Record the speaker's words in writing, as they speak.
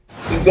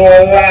We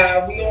going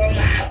live. We on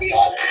live. We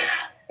on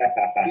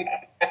live.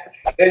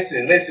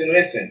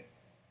 Listen.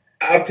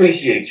 I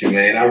appreciate you,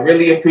 man. I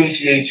really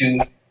appreciate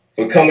you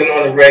for coming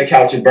on the Red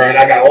Couch and Burn.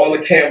 I got all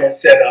the cameras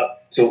set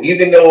up, so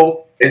even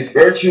though it's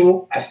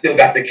virtual, I still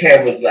got the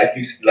cameras like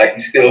you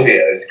still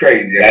here. It's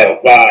crazy.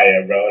 That's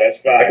fire, bro.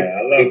 That's fire.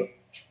 I love it.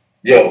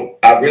 Yo,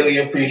 I really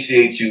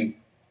appreciate you.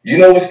 You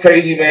know what's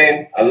crazy,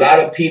 man? A lot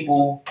of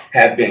people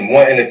have been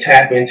wanting to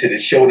tap into the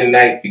show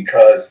tonight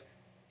because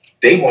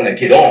they want to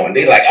get on.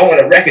 They like, I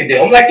want a record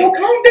deal. I'm like, yo,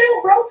 calm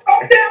down, bro.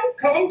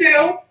 Calm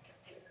down.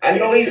 I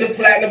know he's a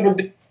platinum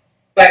producer.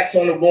 Plaques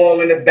on the wall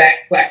in the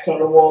back. Plaques on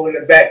the wall in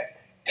the back.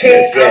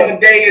 King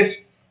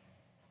Amadeus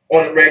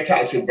on the Red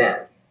Couch will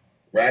Burn.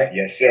 Right?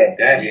 Yes, sir.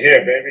 That's you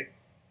here, baby.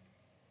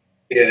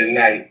 Here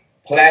tonight.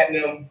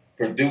 Platinum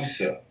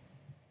producer.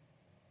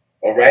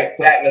 All right?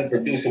 Platinum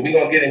producer. We're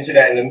going to get into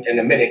that in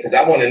a minute because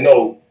I want to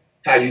know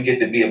how you get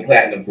to be a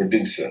platinum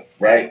producer.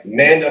 Right?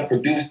 Man done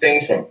produced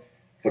things for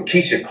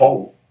Keisha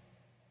Cole.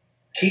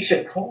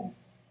 Keisha Cole?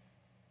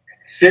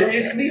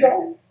 Seriously,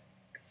 though?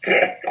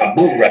 I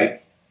boo,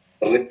 right?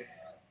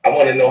 I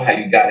want to know how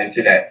you got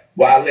into that.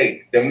 Wale,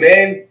 the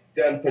man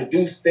done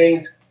produced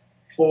things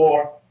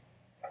for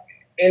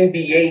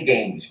NBA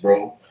games,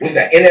 bro. What's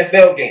that?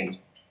 NFL games.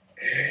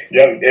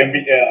 Yo,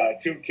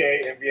 NBA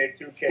 2K, NBA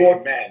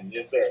 2K, man.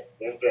 Yes, sir.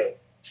 Yes, sir.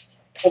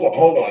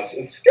 Hold on.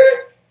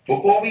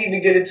 Before we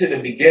even get into the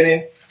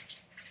beginning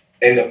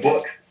and the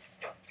book,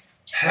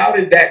 how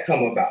did that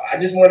come about? I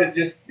just want to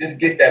just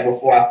get that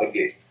before I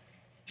forget.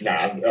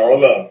 Nah, all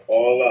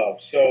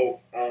love. So,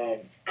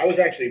 I was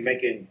actually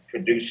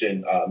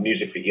producing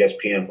music for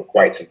ESPN for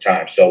quite some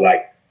time. So,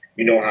 like,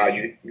 you know how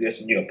you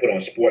listen, put on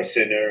Sports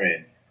Center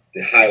and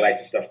the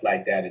highlights and stuff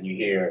like that, and you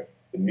hear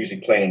the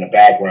music playing in the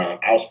background.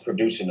 I was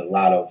producing a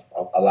lot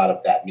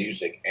of that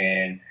music,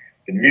 and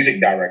the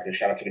music director,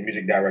 shout out to the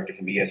music director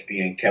from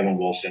ESPN, Kevin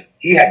Wilson.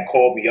 He had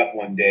called me up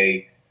one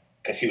day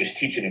because he was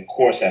teaching a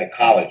course at a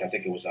college. I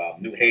think it was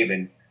New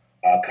Haven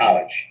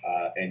College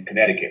in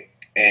Connecticut,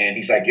 and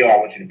he's like, "Yo, I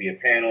want you to be a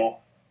panel."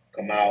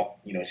 Come out,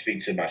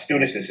 speak to my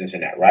students, this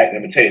and that, right? And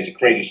let me tell you, it's a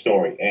crazy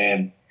story.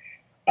 And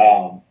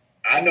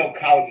I know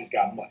colleges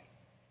got money.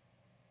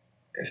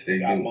 Yes, they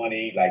got do.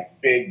 money,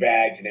 like big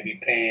bags, and they be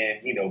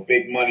paying,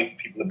 big money for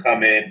people to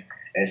come in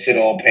and sit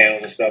on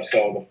panels and stuff.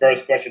 So the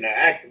first question I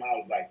asked him, I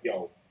was like,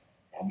 yo,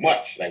 how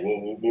much? Like,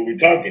 what we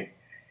talking?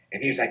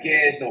 And he was like,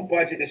 yeah, there's no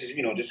budget. This is,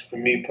 just for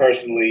me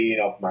personally,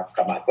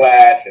 for my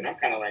class. And I'm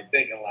kind of like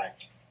thinking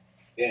like,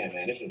 yeah,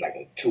 man, this is like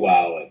a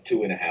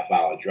 2.5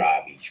 hour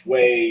drive each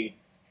way.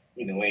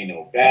 Ain't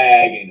no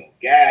bag, ain't no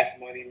gas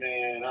money,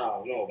 man. I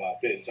don't know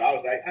about this. So I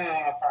was like,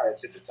 I'll probably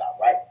sit this out,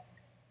 right?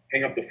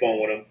 Hang up the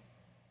phone with him.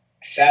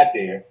 Sat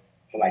there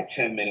for like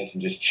 10 minutes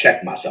and just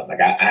checked myself.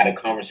 Like I had a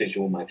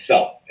conversation with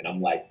myself. And I'm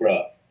like,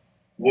 bruh,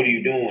 what are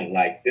you doing?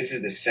 Like, this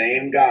is the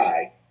same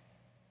guy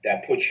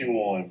that put you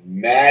on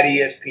mad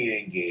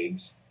ESPN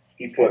gigs.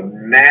 He put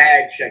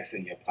mad checks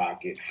in your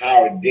pocket.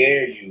 How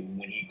dare you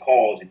when he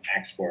calls and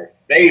asks for a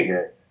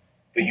favor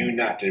for you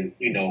not to,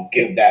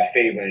 give that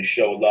favor and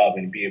show love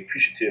and be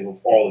appreciative of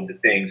all of the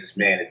things this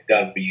man has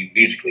done for you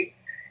musically.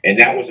 And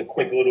that was a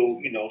quick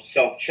little,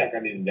 self-check I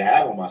needed to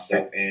have on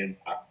myself. And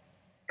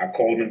I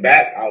called him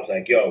back. I was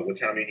like, yo, what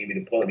time do you need me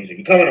to pull up? He's like,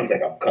 you coming? I'm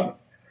like, I'm coming.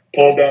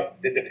 Pulled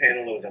up, did the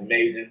panel. It was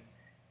amazing.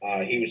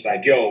 He was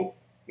like, yo,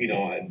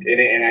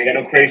 and I got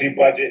no crazy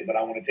budget, but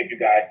I want to take you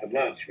guys to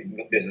lunch.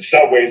 There's a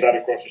Subway's right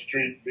across the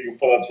street. You can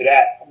pull up to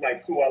that. I'm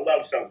like, cool, I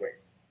love Subway.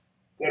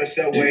 Go to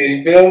Subway.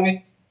 You feel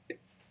me?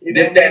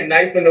 Dip that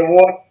knife in the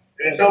water.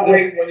 There's no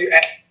ways when you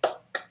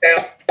act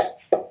down.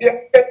 Yeah,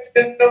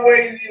 there's no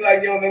ways you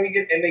like, yo, let me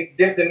get, and they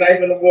dip the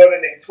knife in the water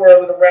and they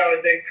twirl it around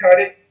and then cut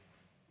it.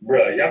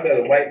 Bruh, y'all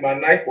better wipe my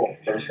knife off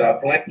first.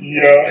 Stop playing.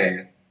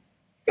 Yeah.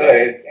 Go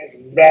ahead. That's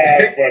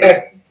mad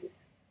funny.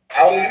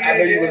 I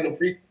know you was a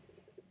pre.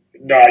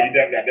 No, I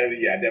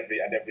definitely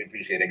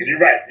appreciate that. Because you're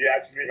right. You're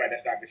absolutely right.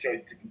 That's not the show.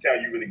 You can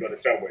tell you really go to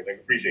Subway. I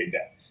appreciate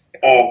that.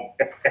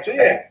 So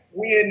yeah,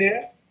 we in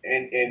there.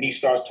 And he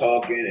starts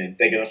talking and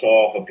taking us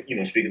off,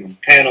 speaking on the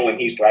panel. And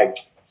he's like,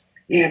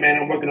 yeah,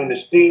 man, I'm working on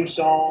this theme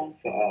song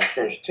for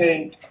First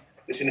Take.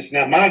 This and this.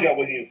 Now, mind you, I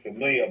wasn't even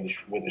familiar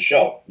with the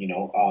show. He's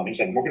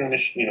like, I'm working on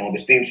this,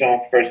 this theme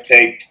song, First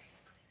Take.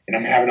 And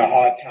I'm having a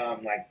hard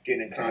time, like,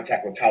 getting in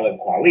contact with Talib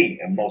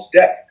Kweli and Mos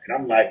Def. And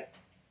I'm like,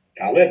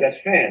 Talib, that's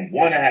fan.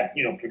 One, I have,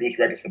 produced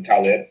records for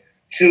Talib.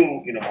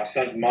 Two, my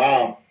son's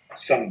mom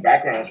sung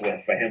backgrounds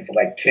with for him for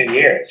like 10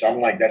 years. So I'm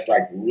like, that's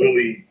like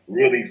really,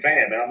 really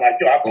fan. And I'm like,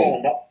 yo, I'll call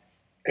him up,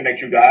 connect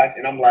you guys.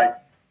 And I'm like,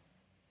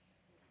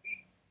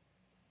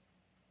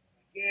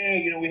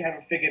 yeah, we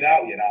haven't figured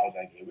out yet. I was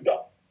like, here we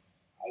go.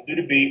 I'll do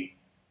the beat.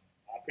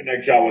 I'll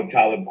connect y'all with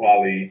Talib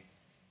Kweli.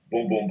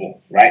 Boom, boom, boom.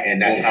 Right? And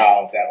that's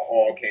how that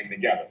all came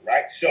together.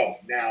 Right? So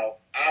now,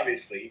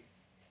 obviously,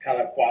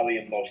 Talib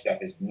Kweli and Mos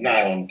Def is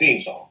not on the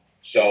theme song.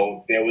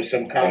 So there was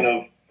some kind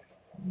of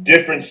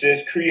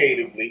differences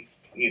creatively.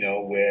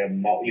 Where,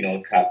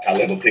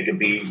 Talib will pick a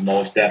beat,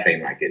 Mos Def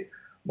ain't like it.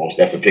 Mos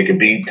Def will pick a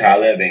beat,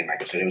 Talib ain't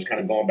like it. So it was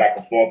kind of going back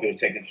and forth. It was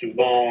taking too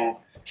long.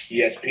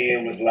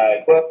 ESPN was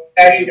like, Well,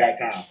 we ask ain't you, got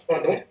time.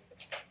 don't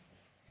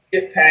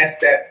get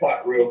past that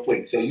part real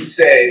quick. So you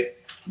said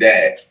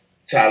that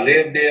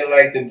Talib didn't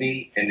like the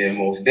beat, and then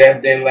Mos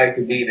Def didn't like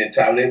the beat, and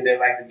Talib didn't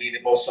like the beat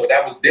the most. So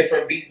that was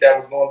different beats that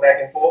was going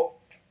back and forth.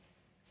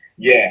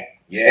 Yeah,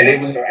 And yeah. it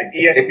was So like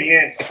it,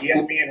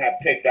 ESPN had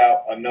picked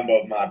out a number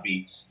of my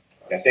beats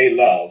that they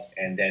loved,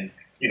 and then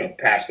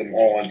passed them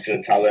on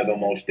to Talib and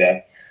Mos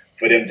Def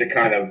for them to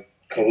kind of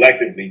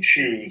collectively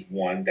choose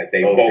one that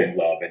they both okay.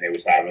 love, and they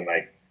was having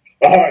like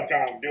a hard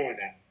time doing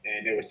that,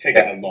 and it was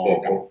taking a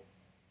long time. Oh.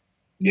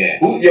 Yeah.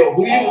 Who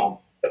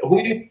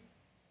you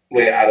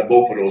with out of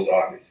both of those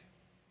artists?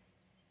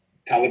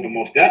 Talib and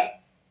Mos Def.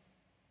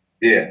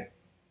 Yeah.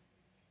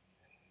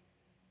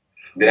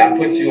 Did I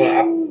put you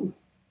on?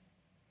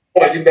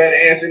 Boy, you better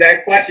answer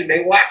that question.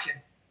 They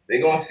watching. They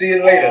gonna see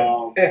it later.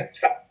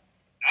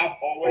 I've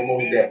always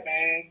Almost been there. a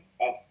fan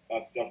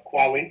of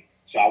Kweli,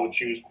 so I would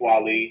choose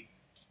Kweli.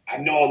 I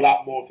know a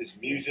lot more of his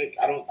music.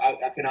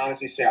 I can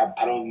honestly say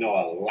I don't know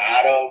a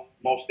lot of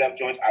Mos Def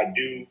joints. I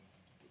do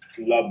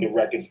love the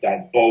records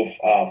that both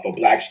for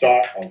Black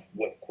Star of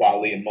what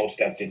Kweli and Mos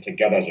Def did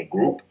together as a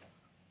group.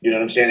 You know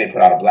what I'm saying? They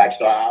put out a Black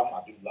Star album.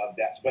 I do love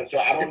that. But so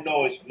I don't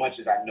know as much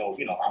as I know.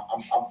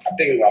 I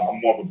think I'm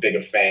more of a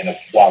bigger fan of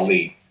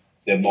Kweli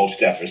than Mos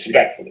Def,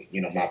 respectfully.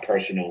 My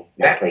personal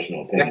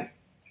opinion.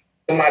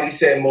 Somebody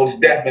said Mos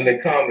Def in the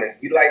comments.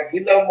 We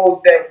love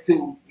Mos Def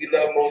too. We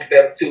love Mos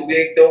Def too. We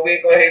ain't gonna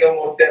hate on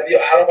Mos Def. Yo,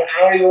 I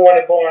don't even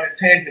want to go on a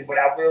tangent, but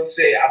I will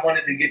say I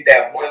wanted to get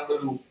that one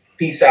little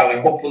piece out,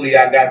 and hopefully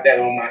I got that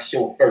on my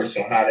show first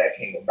on how that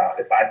came about.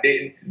 If I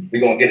didn't,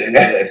 we're gonna get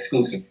another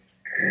exclusive.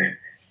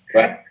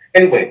 Right?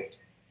 Anyway,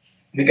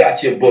 we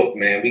got your book,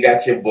 man. We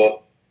got your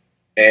book,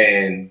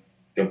 and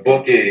the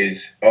book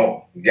is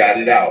we got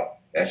it out.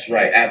 That's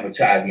right,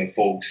 advertisement,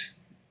 folks.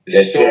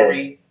 The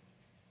story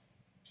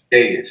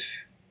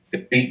is the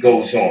beat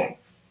goes on.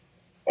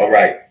 All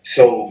right.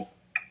 So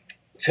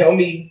tell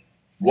me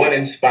what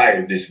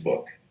inspired this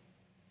book.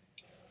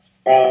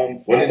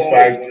 What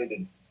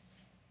inspired?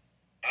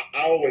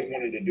 I always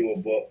wanted to do a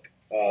book.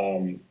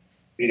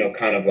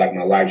 Kind of like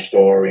my life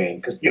story,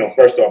 and because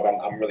first off,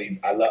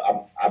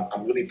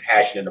 I'm really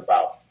passionate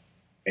about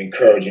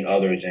encouraging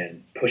others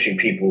and pushing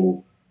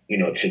people,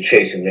 to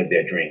chase and live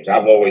their dreams.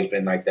 I've always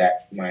been like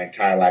that my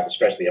entire life,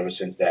 especially ever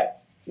since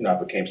that I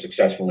became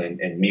successful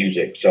in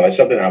music. So it's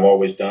something I've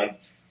always done.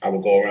 I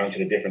would go around to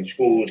the different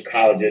schools,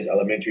 colleges,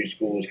 elementary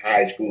schools,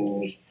 high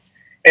schools,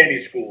 any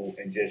school,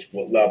 and just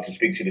would love to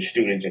speak to the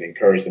students and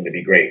encourage them to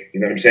be great.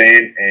 You know what I'm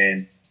saying?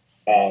 And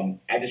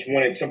I just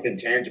wanted something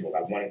tangible.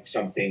 I wanted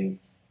something.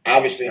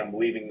 Obviously, I'm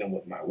leaving them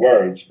with my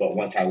words, but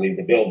once I leave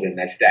the building,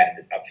 that's that.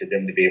 It's up to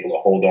them to be able to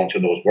hold on to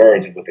those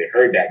words and what they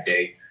heard that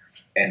day,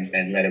 and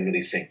let it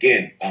really sink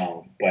in.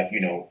 But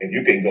if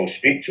you can go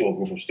speak to a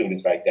group of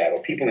students like that,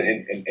 or people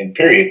in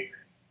period,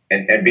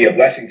 and be a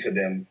blessing to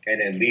them, and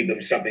then leave them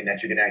something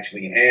that you can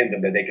actually hand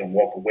them that they can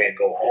walk away and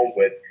go home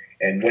with,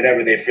 and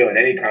whenever they feel in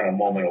any kind of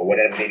moment or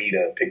whatever they need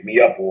to pick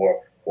me up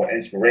or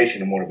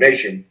inspiration or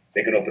motivation,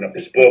 they can open up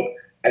this book.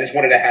 I just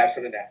wanted to have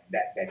something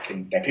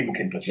that people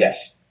can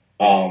possess.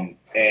 And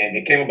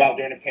it came about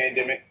during the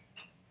pandemic,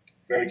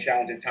 very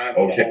challenging time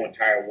for the whole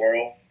entire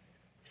world.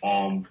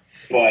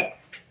 But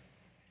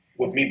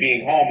with me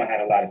being home, I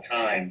had a lot of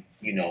time,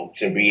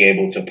 to be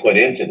able to put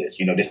into this.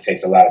 This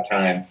takes a lot of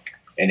time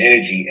and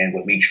energy. And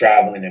with me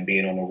traveling and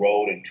being on the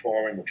road and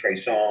touring with Trey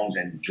Songz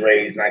and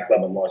Dre's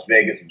nightclub in Las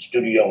Vegas and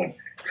studio and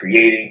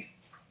creating,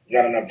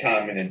 there's not enough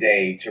time in a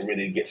day to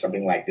really get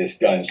something like this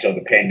done. So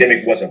the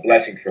pandemic was a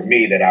blessing for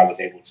me that I was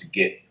able to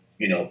get,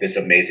 this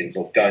amazing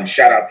book done.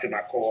 Shout out to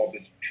my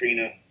co-authors,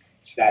 Trina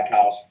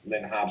Stackhouse,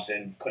 Lynn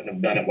Hobson. Couldn't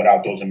have done it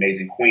without those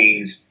amazing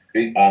queens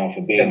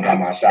for being by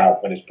my side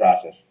for this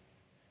process.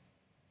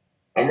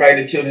 I'm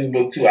writing a children's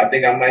book too. I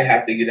think I might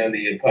have to get under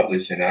your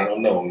publishing. I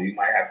don't know. You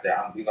might have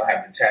to. We're gonna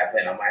have to tap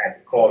in. I might have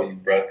to call you,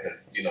 bro,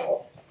 because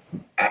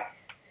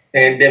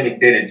pandemic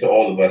did it to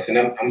all of us, and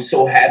I'm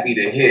so happy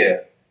to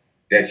hear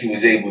that you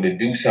was able to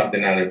do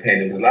something out of the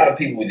pandemic. A lot of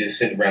people were just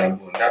sitting around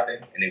doing nothing,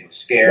 and they were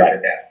scared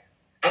of that.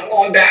 I'm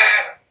gonna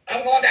die.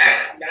 I'm gonna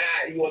die.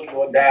 Nah, you wasn't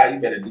gonna die. You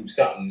better do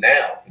something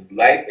now, because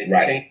life is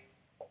changing.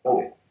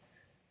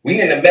 We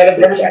in the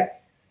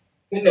metaverse.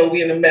 We in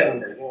the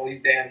metaverse. All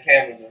these damn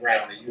cameras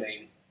around, and you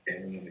ain't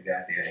in the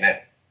goddamn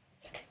net.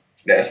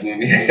 That's where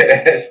we.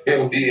 That's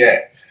where we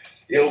at.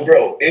 Yo,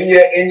 bro,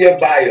 in your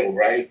bio,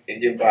 right?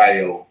 In your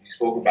bio, you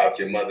spoke about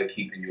your mother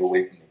keeping you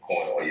away from the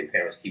corner, or your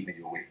parents keeping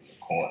you away from the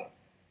corner.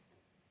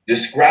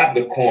 Describe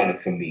the corner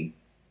for me,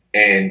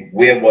 and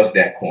where was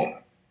that corner?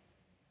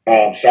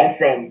 So I'm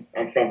from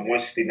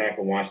 169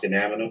 from Washington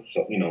Avenue.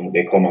 So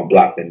they call my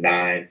block the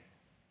 9.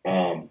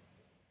 And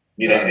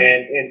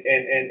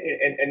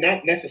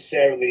not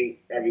necessarily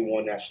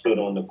everyone that stood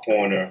on the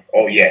corner.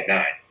 Oh yeah,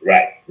 9.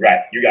 Right.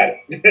 You got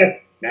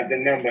it. Not the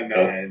number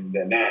 9,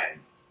 the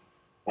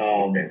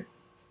 9.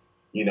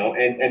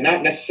 And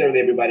not necessarily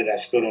everybody that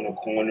stood on the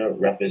corner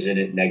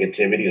represented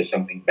negativity or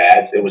something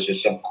bad. It was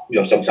just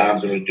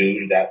sometimes it was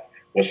dudes that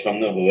was from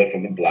the hood,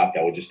 from the block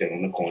that would just stand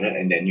on the corner,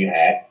 and then you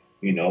had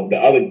You know, the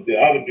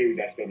other dudes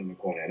that stood in the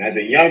corner. And as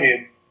a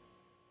youngin,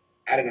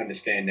 I didn't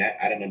understand that.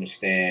 I didn't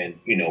understand,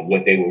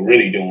 what they were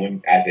really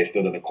doing as they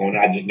stood in the corner.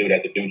 I just knew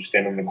that the dudes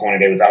standing in the corner,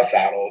 they was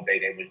outside all day.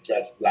 They was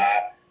dressed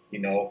fly. They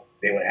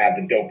would have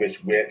the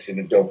dopest whips and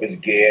the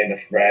dopest gear and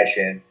the fresh.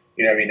 And,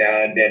 every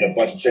now and then a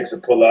bunch of chicks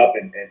would pull up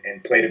and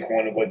play the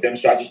corner with them.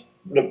 So I just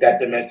looked at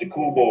them as the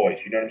cool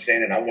boys. You know what I'm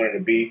saying? And I wanted to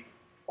be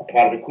a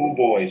part of the cool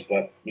boys.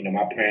 But,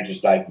 my parents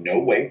was like, no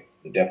way.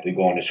 You're definitely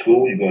going to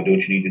school. You're going to do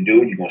what you need to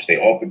do. You're going to stay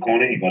off the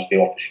corner. You're going to stay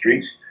off the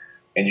streets.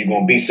 And you're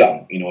gonna be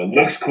something. It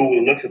looks cool,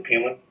 it looks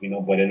appealing,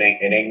 but it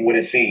ain't what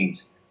it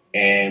seems.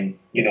 And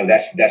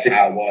that's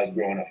how it was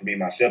growing up for me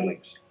and my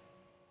siblings.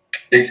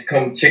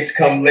 Chicks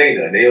come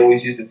later. They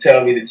always used to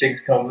tell me the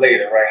chicks come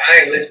later, right?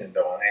 I ain't listening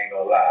though. I ain't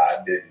gonna lie, I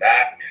did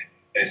not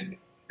listen.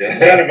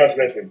 None of us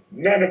listen.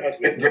 None of us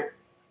listen.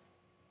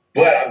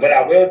 But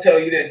I will tell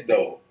you this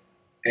though,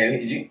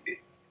 and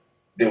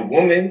the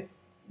women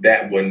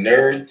that were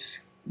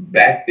nerds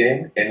back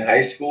then in high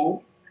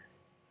school.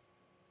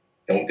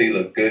 Don't they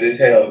look good as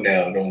hell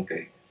now, don't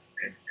they?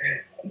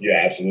 You're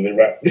absolutely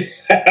right.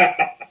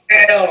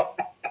 Hell.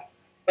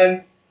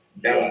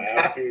 You're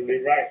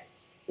absolutely right.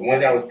 The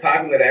ones that was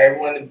popular that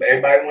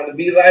everybody wanted to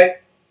be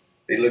like,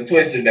 they look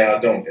twisted now,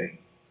 don't they?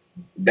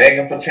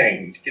 Begging for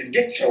change.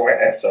 Get your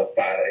ass up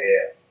out of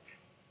here.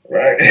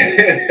 Right?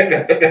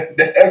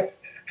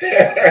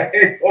 I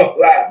ain't gonna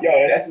lie.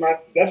 Yo, that's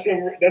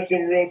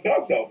some real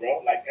talk though,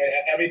 bro. Like,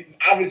 I mean,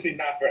 obviously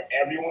not for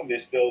everyone.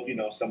 There's still,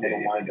 some of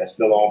the ones that's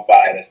still on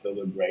fire that still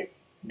look great.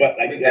 But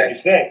like you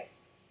said,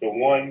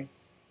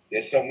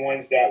 there's some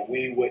ones that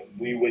we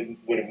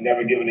would have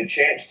never given a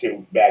chance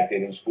to back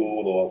then in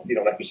school, or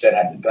like you said,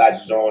 had the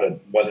glasses on, or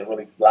wasn't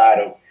really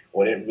fly,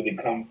 or didn't really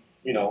come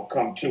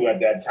to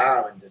at that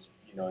time, and just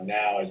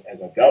now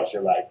as adults,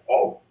 you're like,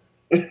 oh,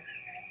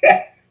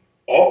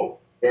 oh.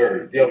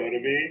 Word. Yo, you know what I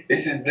mean?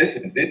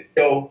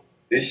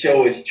 This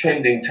show is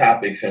trending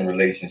topics in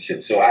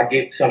relationships. So I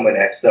get some of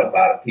that stuff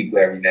out of people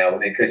every now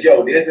and then. Because,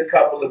 there's a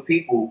couple of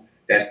people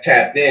that's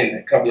tapped in,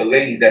 a couple of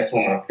ladies that's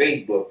on my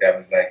Facebook that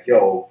was like,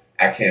 yo,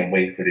 I can't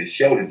wait for this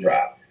show to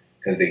drop.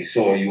 Because they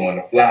saw you on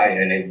the flyer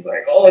and they was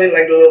like, oh, they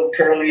like the little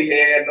curly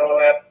hair and all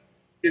that.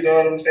 You know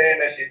what I'm saying?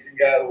 That shit you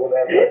got or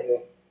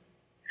whatever.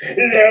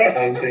 Yeah.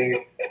 I'm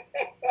saying,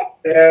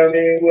 whatever.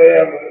 You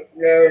know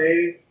what I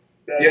mean?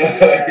 That's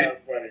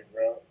funny,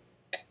 bro.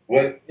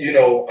 Well,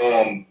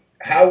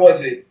 how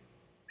was it?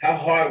 How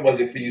hard was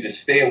it for you to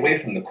stay away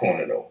from the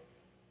corner, though?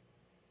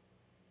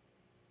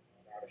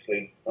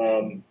 Honestly,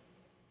 my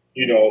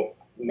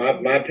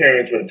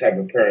parents were the type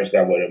of parents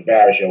that would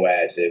embarrass your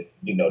ass if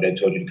they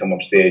told you to come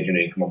upstairs.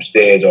 You come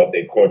upstairs, or if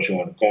they caught you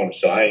on the corner.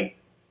 So I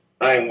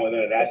ain't want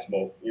none of that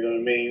smoke. You know what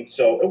I mean?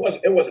 So it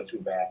wasn't too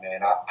bad,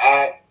 man.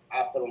 I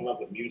fell in love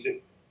with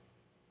music,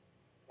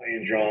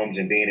 playing drums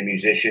and being a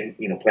musician.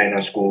 Playing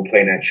at school,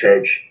 playing at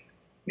church.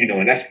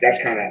 And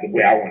that's kind of the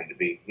way I wanted to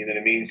be. You know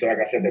what I mean? So like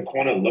I said, the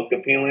corner looked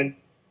appealing.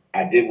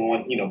 I did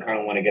want, kind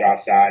of want to get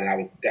outside, and I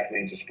was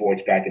definitely into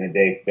sports back in the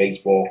day,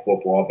 baseball,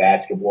 football,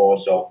 basketball.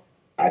 So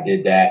I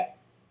did that.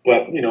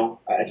 But,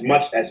 as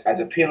much as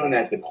appealing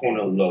as the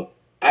corner looked,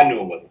 I knew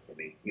it wasn't for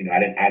me.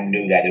 I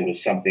knew that it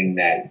was something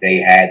that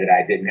they had that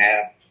I didn't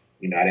have.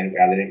 I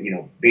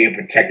didn't, being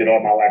protected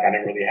all my life, I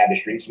didn't really have the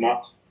street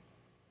smarts.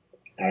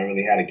 I didn't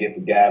really have a gift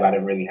of gab. I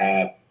didn't really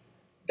have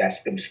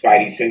them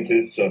spidey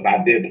senses. So if I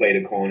did play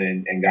the corner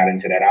and got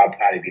into that, I'd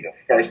probably be the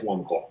first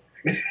one called.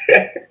 I'm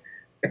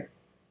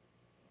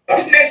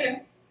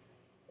snitching.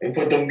 And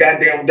put them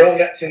goddamn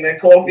donuts in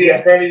that coffee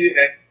in front of you.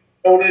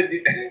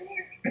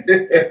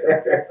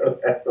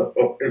 That's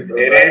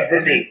it ain't for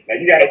me.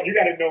 Like you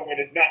gotta know when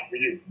it's not for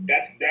you.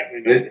 That's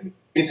definitely not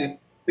for me.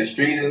 The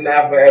streets is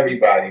not for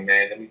everybody,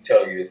 man. Let me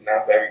tell you, it's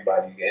not for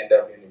everybody. You end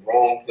up in the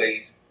wrong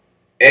place,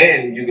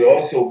 and you could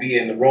also be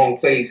in the wrong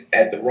place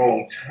at the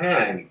wrong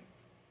time.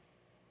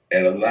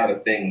 And a lot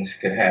of things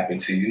could happen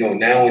to you.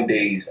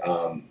 Nowadays,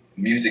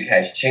 music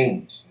has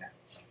changed.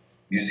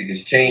 Music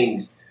has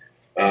changed.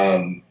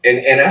 And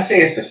I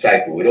say it's a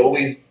cycle. It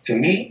always, to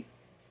me,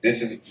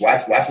 this is,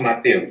 watch my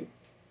theory.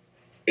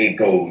 It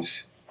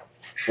goes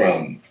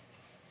from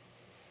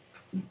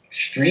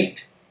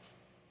street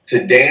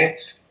to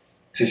dance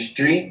to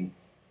street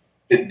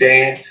to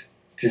dance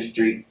to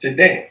street to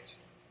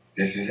dance.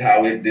 This is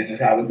how it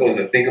goes.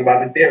 Now think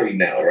about the theory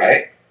now,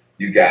 right?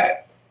 You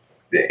got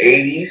the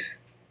 80s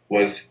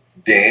was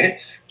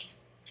dance,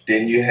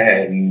 then you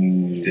had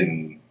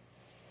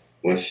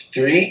was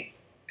street,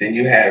 then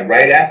you had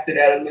right after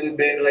that a little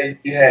bit, like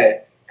you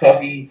had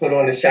Puffy put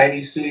on a shiny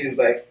suit, he was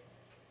like,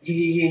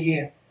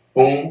 yeah,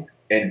 boom,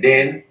 and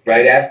then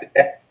right after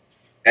that,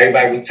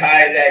 everybody was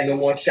tired of that, no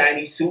more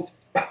shiny suits,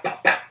 pop,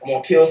 pop, pop, I'm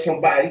gonna kill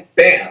somebody,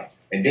 bam,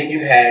 and then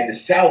you had the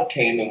South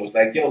came and was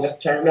like, yo, let's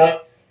turn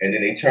up, and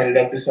then they turned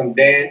it up to some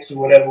dance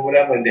or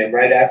whatever, and then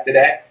right after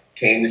that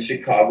came the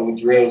Chicago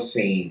drill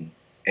scene.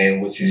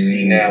 And what you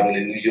see now in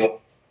the New York,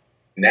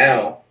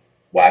 now,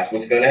 watch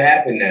what's going to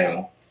happen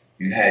now.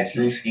 You had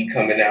Drewski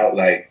coming out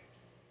like,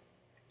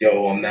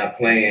 yo, I'm not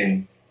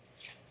playing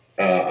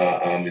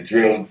the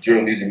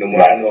drill music no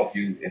more. I don't know if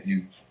you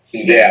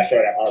I saw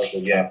that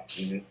article. Yeah,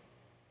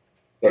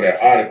 saw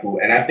that article,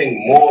 and I think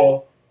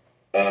more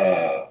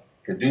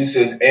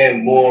producers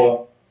and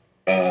more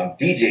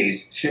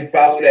DJs should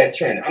follow that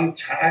trend. I'm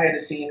tired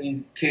of seeing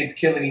these kids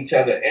killing each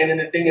other, and then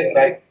the thing is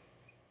like,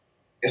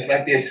 it's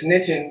like they're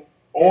snitching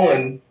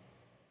on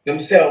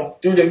themselves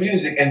through the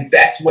music, and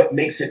that's what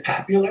makes it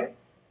popular.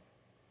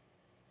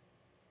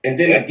 And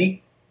then the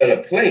DJ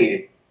gonna play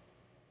it.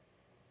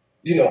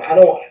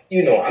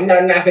 I'm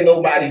not knocking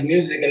nobody's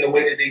music and the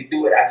way that they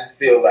do it. I just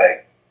feel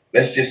like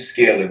let's just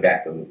scale it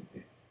back a little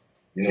bit.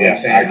 You know what I'm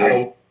saying?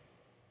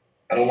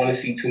 I don't want to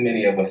see too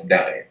many of us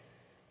dying.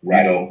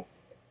 Right.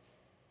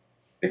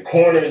 The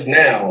corners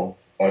now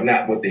are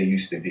not what they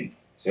used to be.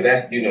 So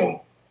that's,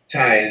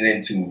 tying it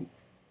into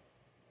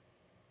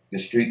the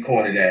street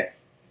corner that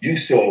you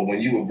saw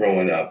when you were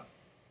growing up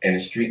and the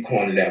street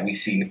corner that we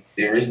see.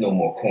 There is no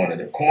more corner.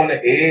 The corner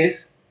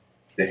is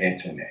the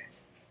internet.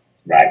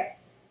 Right.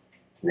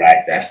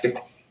 That's the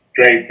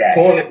straight back.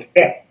 Corner.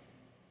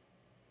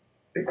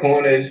 The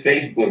corner is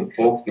Facebook,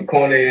 folks. The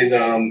corner is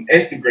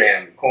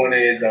Instagram. The corner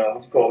is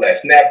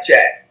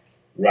Snapchat.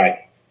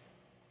 Right.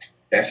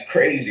 That's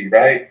crazy,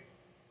 right?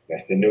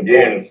 That's the new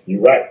corners.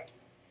 You're right.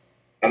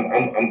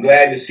 I'm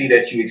glad to see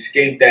that you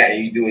escaped that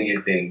and you're doing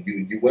your thing.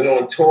 You went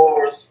on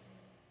tours.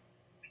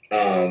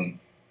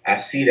 I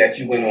see that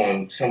you went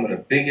on some of the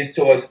biggest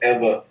tours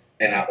ever.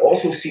 And I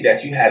also see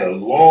that you had a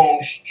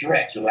long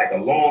stretch, like a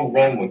long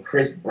run with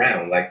Chris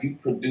Brown. Like you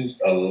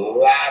produced a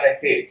lot of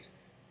hits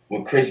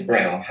with Chris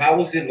Brown. How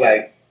was it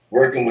like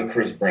working with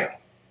Chris Brown?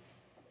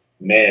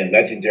 Man,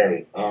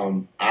 legendary.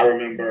 I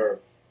remember,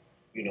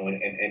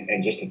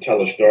 and just to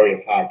tell a story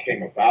of how it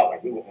came about,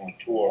 like we were on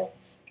tour,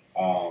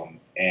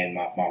 and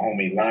my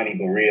homie Lonnie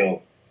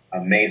Baril,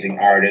 amazing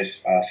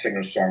artist,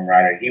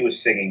 singer-songwriter, he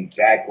was singing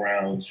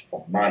backgrounds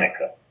for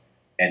Monica.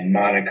 And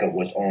Monica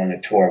was on the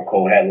tour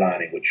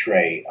co-headlining with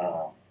Trey.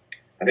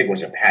 I think it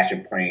was a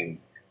Pain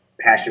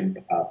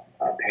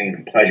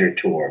and Pleasure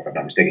tour, if I'm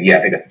not mistaken. Yeah,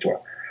 I think that's the tour.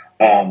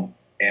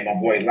 And my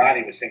boy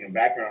Lonnie was singing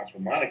backgrounds for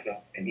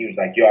Monica, and he was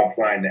like, "Yo, I'm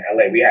flying to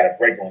LA." We had a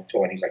break on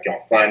tour, and he's like, "Yo,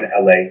 I'm flying to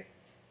LA.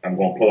 I'm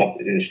going to pull up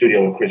in the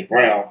studio with Chris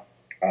Brown.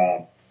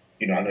 I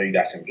know you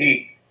got some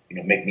heat.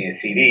 Make me a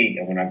CD,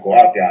 and when I go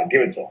out there, I'll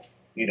give it to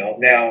him."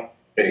 Now.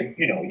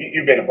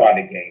 You've been a part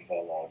of the game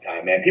for a long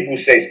time, man. People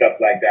say stuff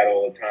like that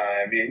all the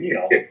time, and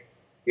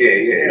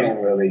they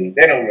don't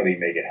really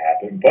make it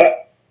happen.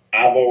 But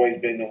I've always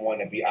been the one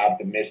to be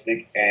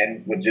optimistic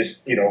and would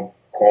just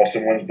call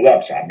someone's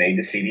bluff. So I made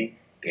the CD,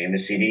 gave him the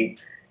CD.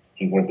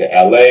 He went to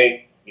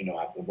LA.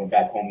 I went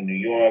back home in New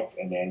York,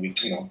 and then we,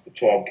 the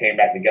 12 came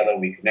back together.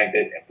 We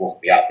connected, and boom,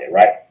 we out there,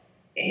 right?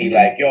 And he's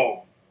like,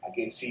 "Yo, I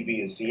gave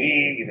CB a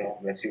CD.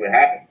 Let's see what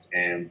happens."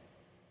 And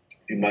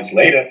a few months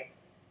later.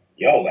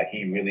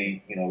 He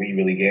really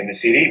gave him the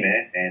CD,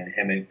 man. And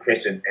him and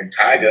Chris and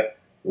Tyga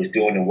was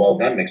doing the Well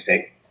Done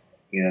mixtape,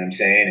 you know what I'm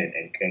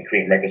saying? And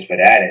creating records for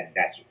that. And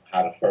that's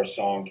how the first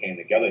song came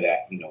together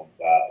that,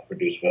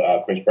 produced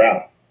for Chris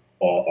Brown.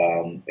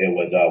 It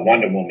was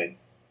Wonder Woman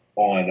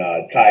on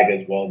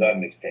Tyga's Well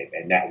Done mixtape.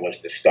 And that was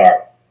the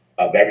start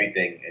of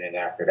everything. And then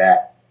after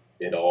that,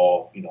 it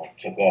all,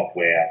 took off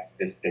where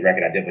the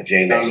record I did for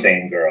J-Lo,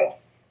 Same Girl,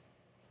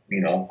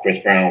 Chris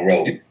Brown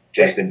wrote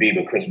Justin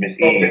Bieber, Christmas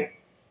Eve.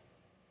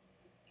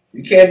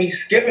 You can't be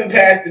skipping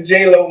past the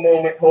J-Lo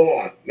moment. Hold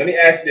on. Let me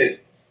ask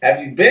this. Have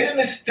you been in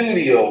the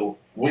studio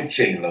with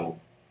J-Lo?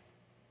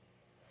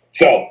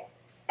 So,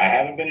 I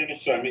haven't been in the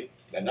studio.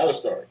 Another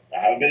story. I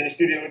haven't been in the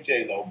studio with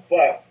J-Lo,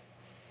 but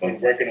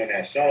when working on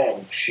that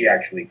song, she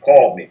actually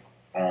called me.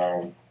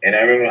 And I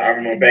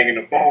remember banging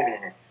the phone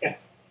on her.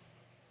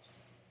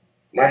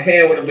 My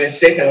hand would have been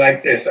shaking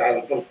like this. I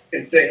was going,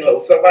 J-Lo,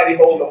 somebody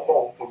hold the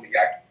phone for me.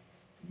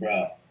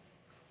 Bruh.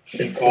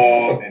 She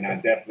called, and I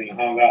definitely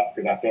hung up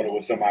because I thought it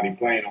was somebody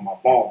playing on my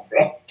phone,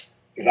 bro.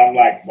 Because I'm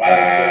like, why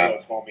didn't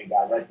they call me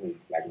directly?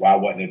 Like, why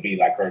wouldn't it be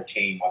like her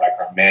team or like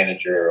her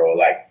manager or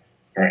like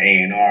her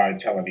A&R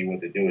telling me what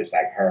to do? It's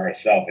like her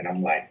herself, and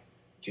I'm like,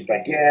 she's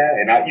like, yeah,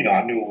 and I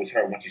knew it was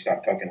her when she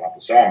started talking about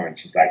the song, and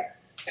she's like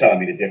telling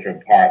me the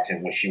different parts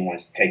and what she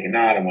wants taken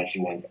out and what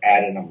she wants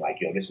added. And I'm like,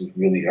 yo, this is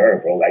really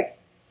her, bro. Like,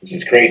 this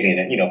is crazy.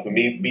 And for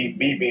me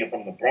being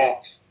from the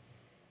Bronx.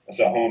 That's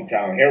a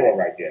hometown hero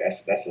right there.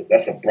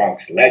 That's a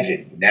Bronx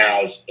legend.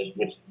 Now,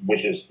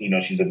 which is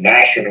she's a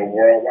national,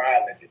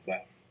 worldwide legend,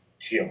 but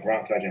she a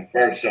Bronx legend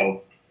first.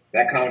 So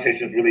that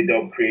conversation was really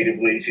dope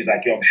creatively. She's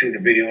like, "Yo, I'm shooting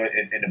a video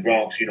in the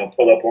Bronx.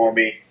 Pull up on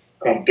me,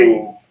 come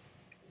through."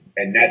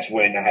 And that's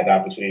when I had the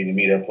opportunity to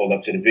meet her. Pull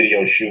up to the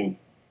video shoot.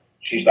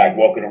 She's like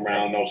walking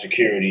around, no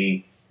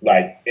security,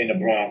 like in the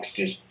Bronx,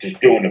 just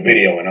doing the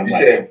video. And I'm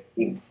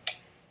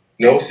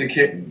no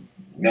security,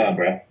 none,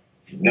 bro,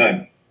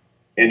 none.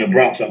 In the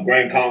Bronx on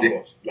Grand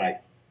Concourse,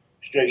 like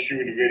straight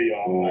shooting the video.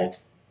 I'm like,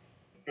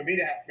 for me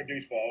to have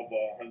produced for over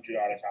 100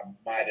 artists, I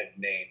might have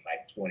named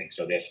like 20.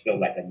 So there's still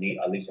like at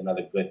least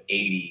another good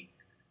 80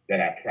 that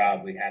I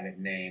probably haven't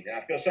named. And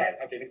I feel sorry.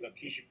 Okay,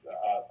 Keisha,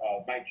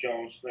 Mike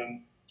Jones,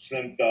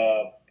 Slim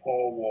Thug,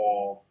 Paul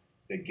Wall.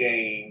 The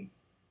Game,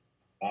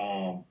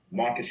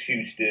 Marcus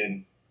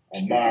Houston,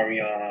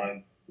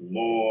 Omarion,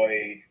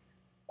 Lloyd.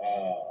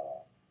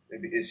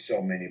 It's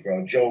so many,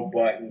 bro. Joe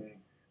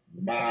Button,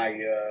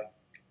 Maya,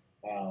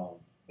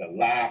 the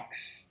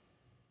Locks,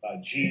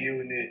 G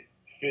Unit,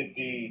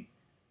 50,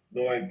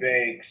 Lloyd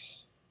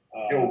Banks,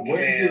 Yo, what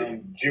is it?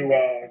 Cam,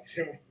 Jewel,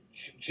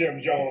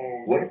 Jim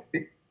Jones.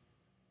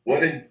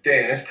 What is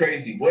damn? That's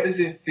crazy. What does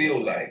it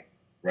feel like?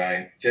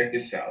 Right? Check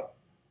this out.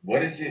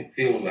 What does it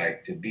feel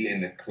like to be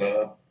in the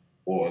club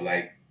or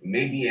like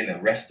maybe in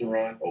a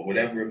restaurant or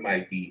whatever it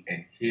might be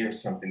and hear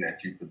something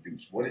that you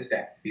produce? What does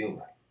that feel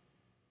like?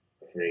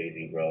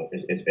 Crazy, bro.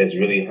 It's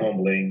really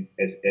humbling.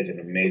 It's an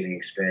amazing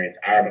experience.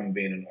 I remember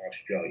being in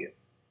Australia.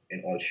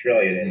 In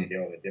Australia,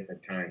 they're on a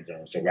different time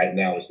zone. So right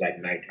now it's like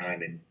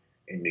nighttime in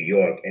New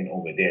York, and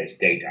over there it's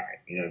daytime.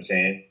 You know what I'm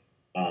saying?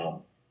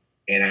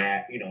 And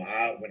I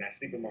when I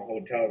sleep in my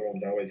hotel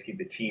rooms, I always keep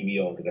the TV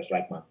on because that's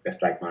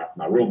like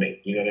my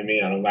roommate. You know what I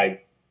mean? I don't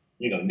like,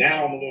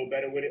 now I'm a little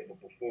better with it,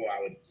 but before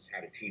I would just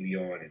have the TV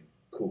on and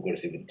cool, go to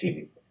sleep with the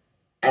TV.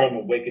 I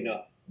remember waking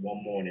up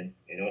one morning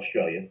in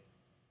Australia,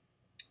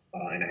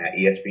 and I had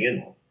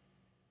ESPN on,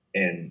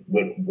 and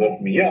what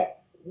woke me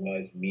up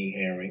was me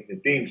hearing the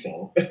theme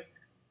song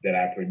that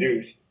I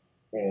produced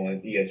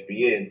on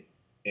ESPN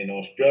in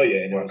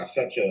Australia, and it was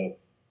such a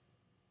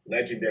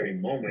legendary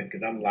moment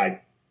because I'm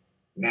like,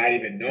 not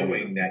even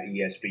knowing that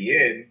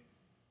ESPN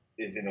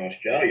is in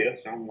Australia.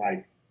 So I'm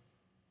like,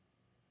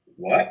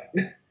 what?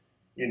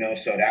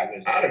 So that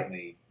was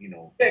definitely,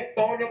 They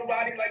call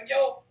nobody like,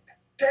 yo,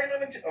 turn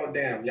on the oh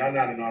damn, y'all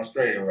not in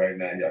Australia right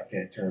now. Y'all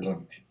can't turn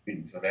on the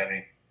TV, so that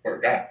ain't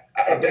work. I'd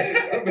have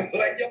been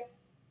like, yo.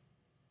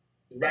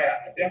 Right.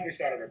 I definitely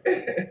started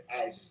recording.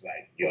 I was just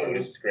like, yo,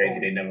 this is crazy.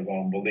 They never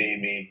gonna believe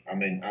me.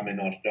 I'm in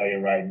Australia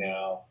right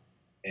now.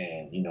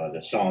 And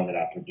the song that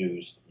I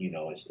produced, is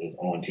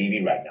on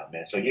TV right now,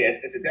 man. So yeah,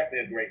 it's definitely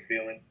a great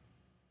feeling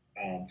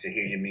to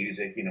hear your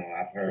music.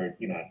 I've heard,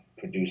 I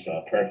produced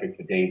 "Perfect"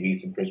 for Dave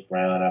East and Chris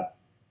Brown. I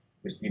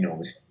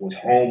was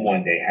home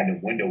one day, had the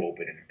window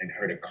open, and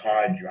heard a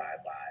car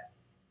drive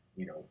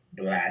by,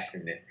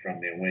 blasting it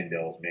from their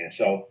windows, man.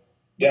 So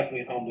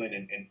definitely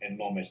humbling and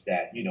moments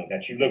that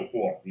that you look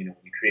for. When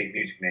you create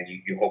music, man,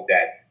 you hope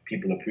that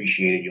people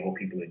appreciate it. You hope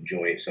people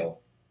enjoy it. So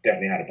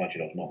definitely had a bunch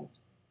of those moments.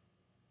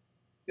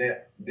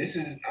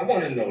 I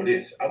want to know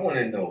this. I want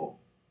to know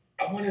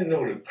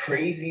the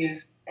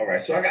craziest. All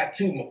right, so I got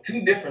two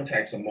different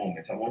types of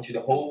moments. I want you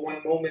to hold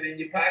one moment in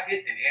your pocket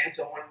and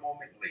answer one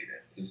moment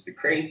later. So it's the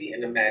crazy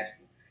and the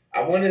magical.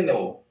 I want to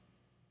know.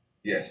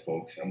 Yes,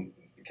 folks.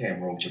 It's the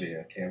camera over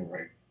there. Camera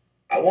right.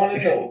 I want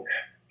to know.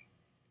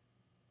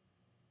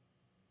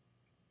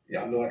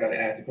 Y'all know I got to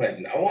ask the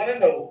question. I want to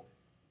know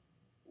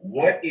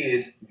what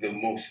is the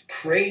most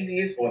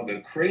craziest or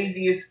the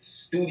craziest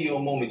studio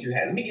moment you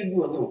had. Let me give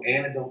you a little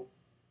anecdote,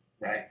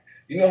 right?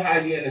 You know how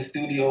you're in the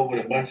studio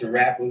with a bunch of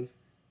rappers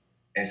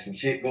and some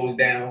shit goes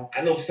down?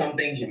 I know some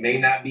things you may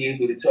not be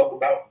able to talk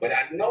about, but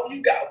I know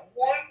you got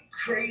one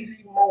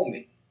crazy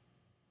moment.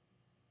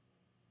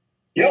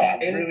 Yeah,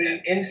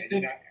 in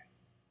studio.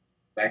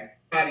 Like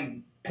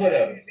somebody put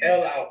a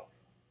L out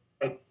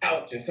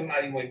ouch and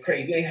somebody went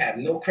crazy. You ain't have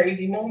no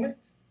crazy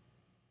moments?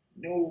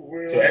 No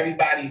real. So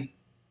everybody's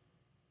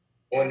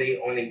on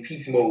their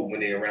peace mode when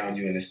they're around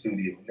you in the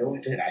studio. No, I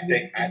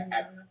think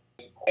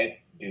I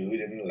dude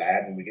in the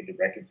lab when we get the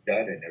records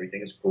done and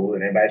everything is cool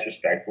and everybody's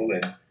respectful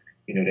and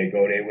they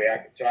go their way.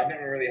 So I've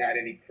never really had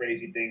any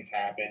crazy things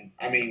happen.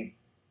 I mean,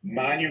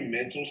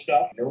 monumental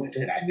stuff. No, I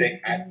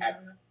think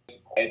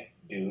I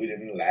dude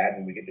in the lab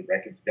when we get the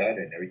records done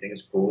and everything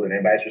is cool and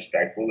everybody's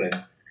respectful and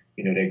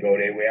they go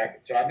their way.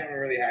 So I've never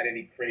really had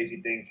any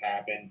crazy things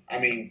happen. I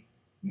mean,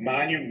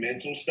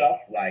 monumental stuff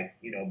like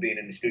being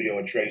in the studio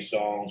with Trey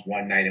Songz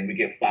one night and we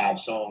get 5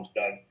 songs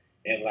done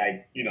in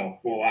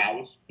 4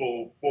 hours,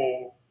 full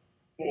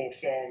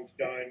songs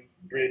done,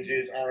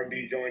 bridges,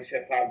 R&B joints,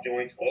 hip hop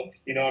joints,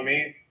 hooks. You know what I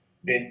mean?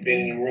 Been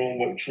in the room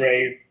with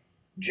Trey.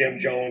 Jim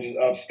Jones is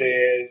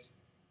upstairs.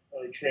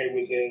 Trey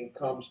was in,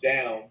 comes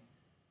down.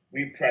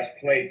 We press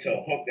play to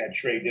a hook that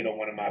Trey did on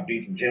one of my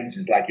beats, and Jim's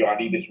just like, yo, I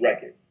need this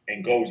record,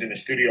 and goes in the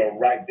studio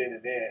right then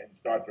and there and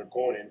starts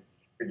recording.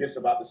 Forgets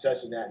about the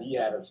session that he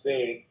had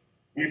upstairs.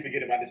 We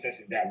forget about the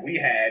session that we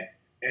had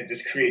and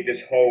just create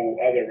this whole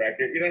other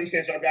record. You know what I'm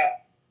saying? So I got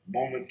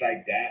moments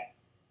like that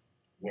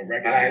where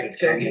records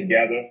just come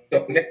together.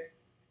 So,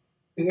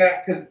 it's not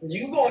because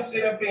you gonna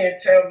sit up here and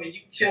tell me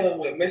you chilling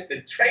with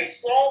Mr. Trey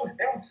Songz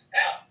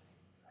himself,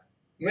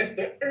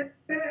 Mr.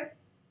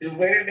 The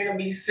way that nigga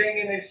be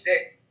singing and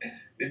shit.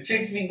 The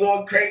chicks be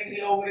going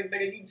crazy over this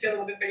nigga. You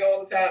chilling with this nigga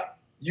all the time.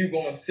 You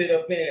gonna sit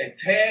up here and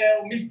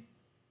tell me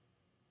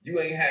you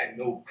ain't had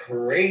no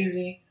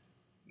crazy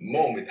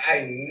moments?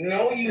 I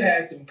know you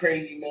had some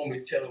crazy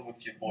moments chilling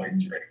with your boy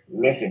Trey.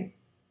 Listen,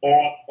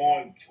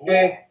 on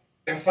tour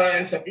and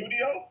find some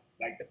studio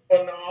like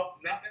no,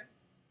 nothing.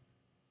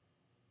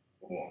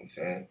 Come on,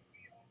 son.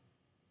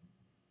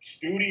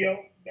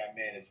 Studio, that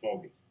man is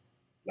focused.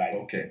 Like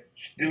okay.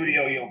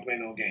 Studio, he don't play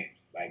no games.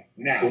 Like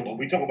now, when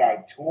we talk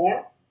about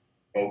tour,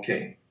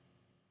 Okay.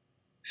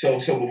 So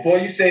before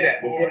you say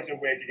that, Or is it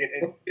where you get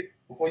in?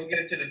 before you get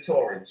into the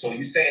touring, so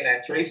you saying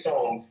that Trey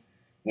Songz,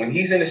 when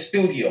he's in the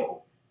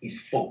studio,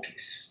 he's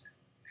focused.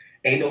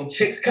 Ain't no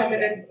chicks coming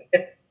in,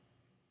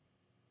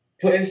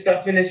 putting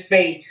stuff in his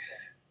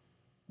face,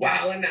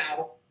 wilding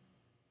out,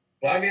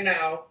 bugging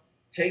out,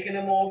 taking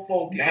him all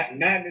focused.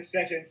 Not in the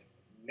sessions,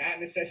 not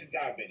in the sessions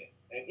I've been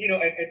in. And you know,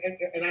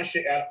 and I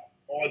share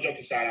all jokes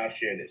aside, I'll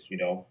share this. You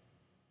know,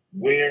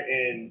 we're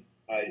in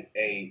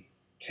a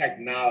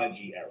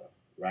technology era,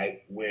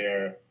 right?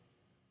 Where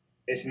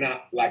it's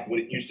not like what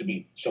it used to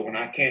be. So when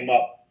I came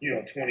up, you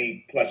know,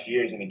 20 plus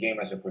years in the game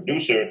as a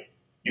producer,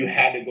 you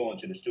had to go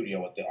into the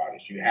studio with the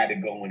artist. You had to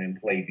go in and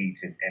play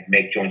beats and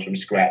make joints from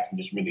scratch and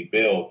just really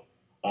build.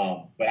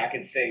 But I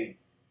can say,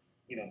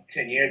 you know,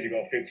 10 years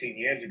ago, 15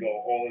 years ago,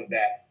 all of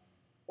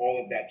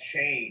that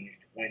changed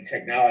when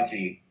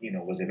technology, you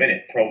know, was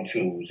invented, Pro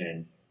Tools,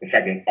 and the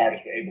fact that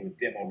artists were able to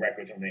demo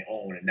records on their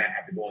own and not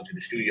have to go into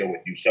the studio with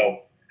you.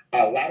 So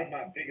a lot of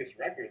my biggest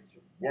records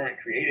weren't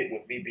created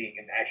with me being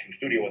in the actual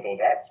studio with those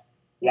artists.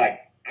 Like,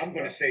 I'm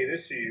going to say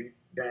this to you,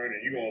 Burn,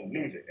 and you're going to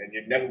lose it, and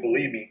you'll never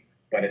believe me,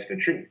 but it's the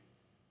truth.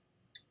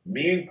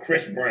 Me and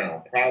Chris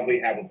Brown probably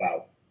have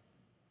about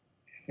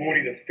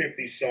 40 to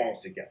 50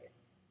 songs together.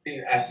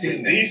 I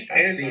seen Released that.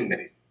 I and seen unreleased.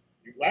 that.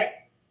 You right?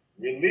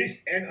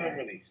 Released and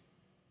unreleased.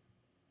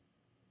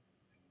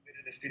 Been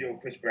in the studio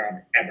with Chris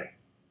Brown ever.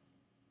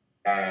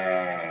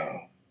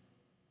 And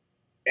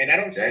I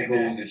don't say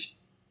that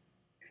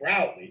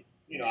proudly.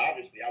 You know,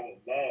 obviously, I would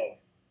love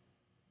to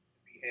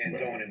be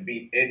hands-on and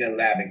be in the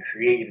lab and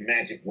creating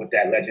magic with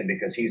that legend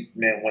because he's,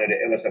 man, one of the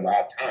illest of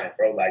our time,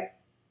 bro. Like,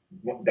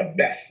 the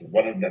best,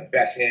 one of the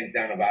best hands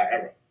down of our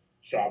era.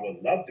 So I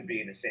would love to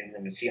be in the same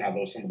room and see how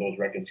some of those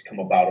records come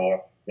about,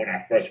 or when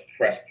I first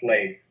press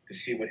play to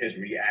see what his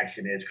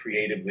reaction is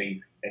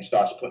creatively and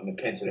starts putting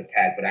the pen to the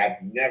pad. But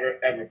I've never,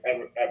 ever,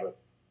 ever, ever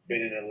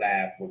been in a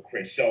lab with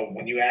Chris. So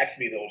when you ask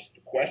me those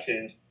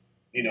questions,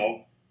 you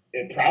know,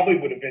 it probably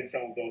would have been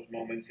some of those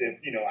moments if,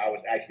 you know, I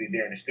was actually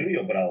there in the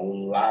studio. But a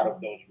lot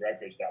of those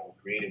records that were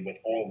created with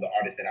all of the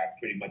artists that I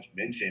pretty much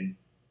mentioned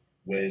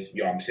was,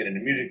 yo, I'm sitting in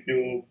the music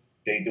dude,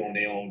 they doing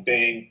their own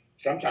thing.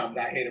 Sometimes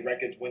I hear the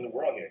records when the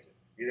world hears it.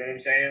 You know what I'm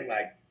saying?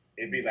 Like,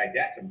 it'd be like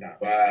that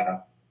sometimes.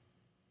 Wow.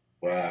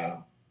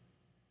 Wow.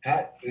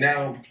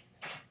 Now,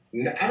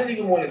 I don't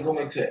even want to go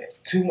into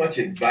too much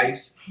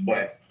advice,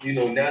 but you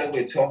know, now that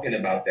we're talking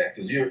about that,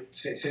 because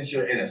since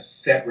you're in a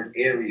separate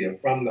area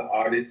from the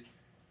artist,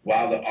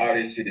 while the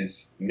artist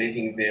is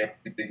making their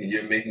music and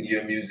you're making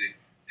your music,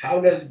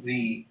 how does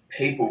the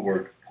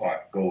paperwork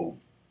part go?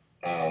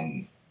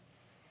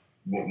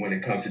 When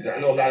it comes to, I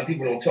know a lot of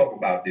people don't talk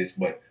about this,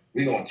 but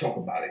we're gonna talk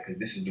about it because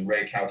this is the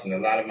Red Couch, and a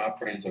lot of my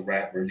friends are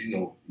rappers. You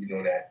know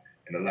that,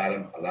 and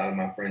a lot of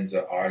my friends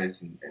are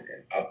artists and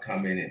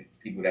upcoming and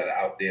people that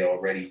are out there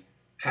already.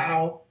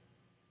 How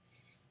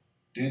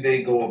do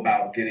they go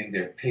about getting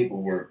their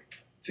paperwork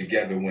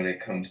together when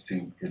it comes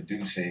to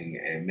producing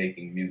and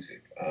making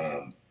music,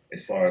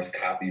 as far as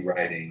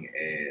copywriting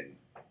and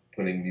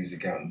putting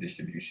music out in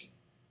distribution?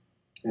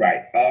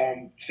 Right.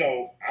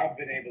 So I've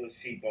been able to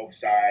see both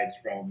sides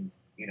from,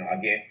 you know,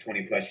 again,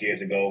 20 plus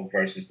years ago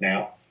versus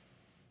now.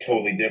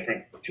 Totally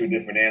different, two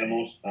different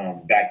animals.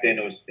 Back then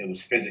it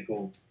was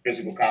physical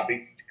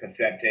copies,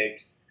 cassette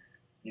tapes,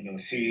 you know,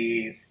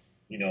 CDs.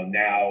 You know,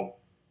 now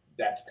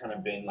that's kind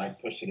of been like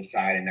pushed to the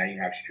side, and now you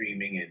have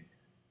streaming and,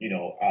 you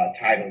know,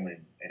 Tidal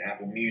and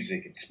Apple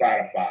Music and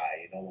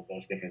Spotify and all of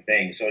those different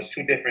things. So it's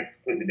two different,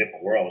 completely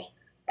different worlds.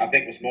 I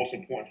think what's most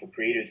important for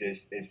creators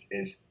is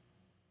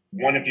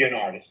one, if you're an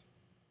artist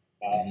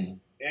and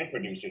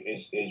producer,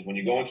 is when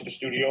you go into the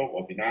studio,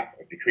 or if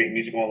you're creating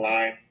music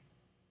online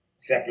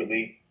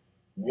separately,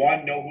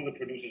 one, know who the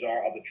producers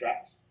are of the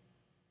tracks.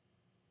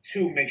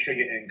 Two, make sure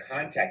you're in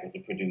contact with the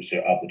producer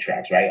of the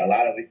tracks, right? A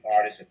lot of the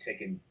artists are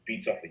taking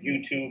beats off of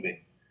YouTube and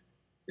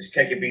just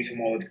taking beats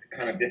from all the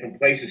kind of different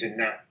places and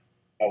not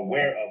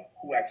aware of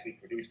who actually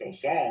produced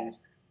those songs,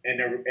 and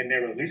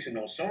they're releasing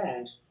those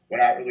songs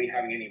without really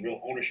having any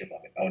real ownership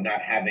of it, or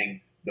not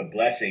having the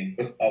blessing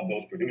of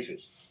those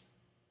producers.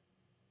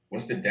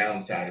 What's the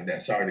downside of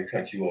that? Sorry to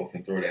cut you off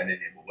and throw that in there,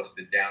 but what's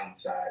the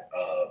downside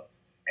of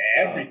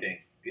everything?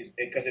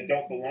 Because it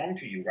don't belong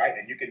to you, right?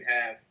 And you can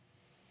have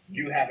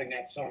you having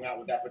that song out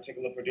with that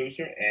particular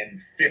producer and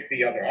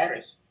 50 other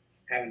artists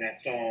having that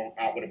song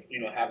out with, you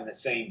know, having the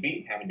same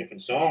beat, having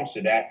different songs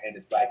to that. And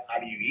it's like, how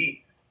do you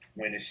eat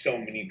when there's so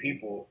many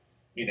people,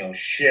 you know,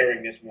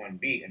 sharing this one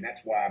beat? And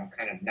that's why I'm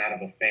kind of not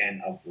of a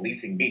fan of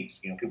leasing beats.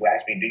 You know, people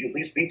ask me, do you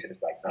lease beats? And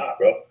it's like, nah,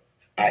 bro.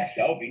 I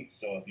sell beats.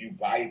 So if you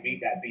buy a beat,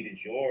 that beat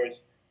is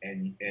yours.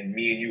 And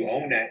me and you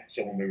own that.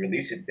 So when we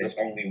release it, there's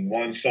only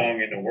one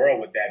song in the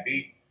world with that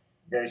beat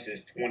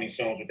versus 20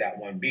 songs with that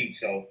one beat.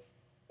 So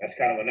that's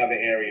kind of another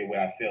area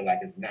where I feel like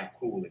it's not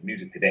cool in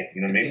music today.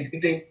 You know what I mean?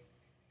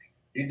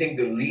 You think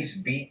the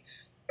lease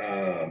beats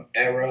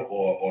era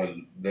or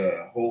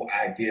the whole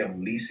idea of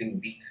leasing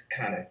beats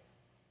kind of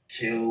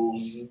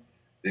kills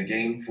the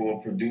game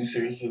for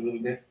producers a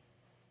little bit?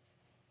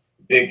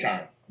 Big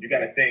time. You got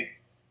to think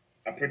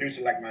a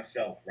producer like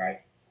myself,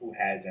 right, who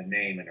has a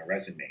name and a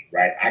resume,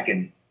 right? I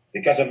can,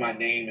 because of my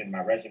name and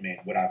my resume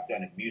and what I've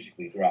done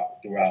musically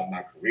throughout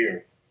my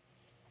career,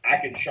 I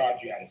can charge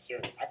you at a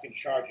certain, I can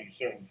charge you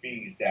certain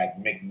fees that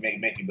make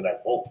you be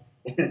like, whoa,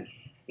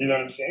 you know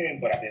what I'm saying?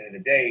 But at the end of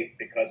the day,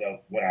 because of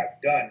what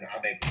I've done,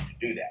 I'm able to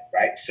do that,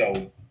 right?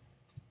 So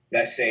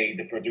let's say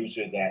the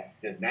producer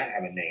that does not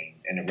have a name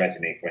and a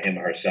resume for him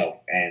or herself,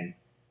 and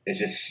is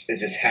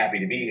just happy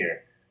to be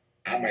here.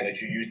 I might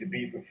let you use the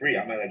beat for free.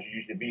 I might let you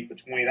use the beat for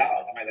 $20.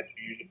 I might let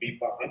you use the beat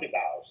for $100,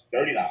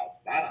 $30,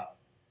 $5.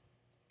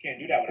 You can't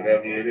do that with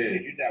Whatever Amadeus. it You is.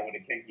 can't do that with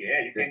a King.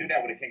 Yeah, you can't do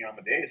that with a King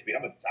Amadeus beat.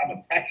 I'm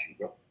gonna tax you,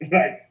 bro.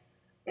 Like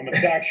I'm gonna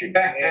tax you,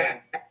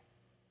 and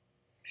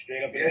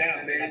straight up and down.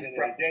 At the Yesterday's end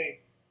of the day,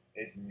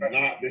 it's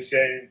not the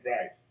same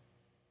price,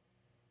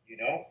 you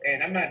know.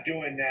 And I'm not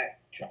doing that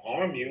to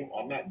harm you.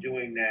 I'm not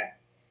doing that,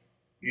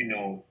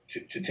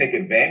 to take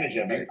advantage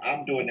of you.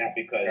 I'm doing that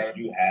because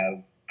you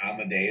have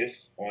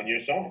Amadeus on your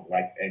song.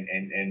 Like,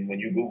 and when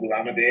you Google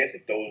Amadeus,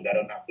 if those that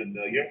are not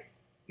familiar,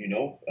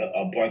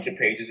 a bunch of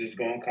pages is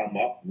going to come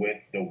up with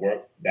the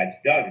work that's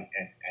done,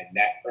 and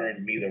that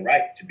earned me the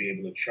right to be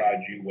able to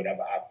charge you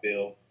whatever I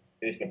feel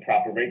is the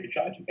proper rate to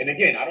charge you. And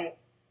again, I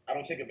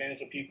don't take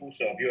advantage of people.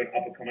 So if you're an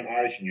up and coming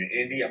artist and you're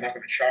indie, I'm not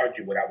going to charge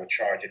you what I would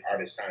charge an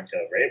artist signed to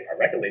a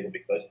record label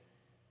because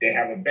they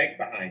have a bank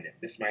behind them.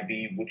 This might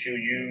be what you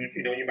use.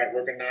 You might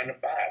work a 9 to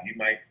 5. You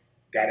might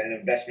got an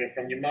investment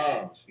from your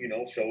mom's.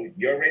 So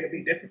your rate will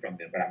be different from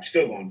them. But I'm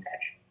still going to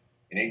tax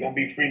you. It ain't going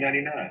to be free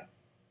 99.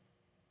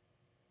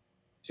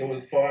 So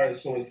as far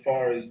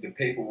as the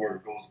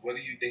paperwork goes, what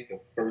do you think the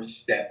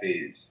first step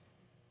is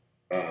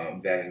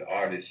that an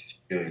artist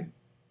should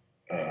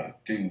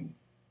do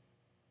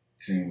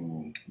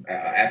to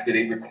after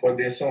they record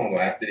their song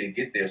or after they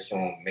get their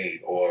song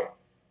made or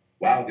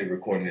while they're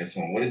recording their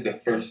song? What is the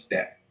first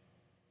step?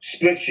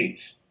 Split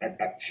sheets.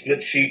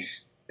 Split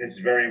sheets is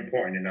very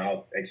important, and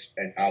I'll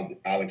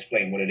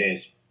explain what it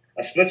is.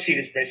 A split sheet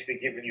is basically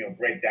giving you a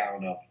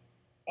breakdown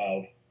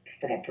of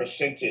from a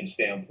percentage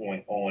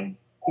standpoint on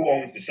who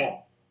owns the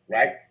song,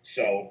 right?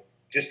 So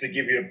just to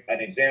give you an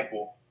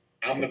example,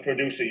 I'm the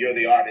producer, you're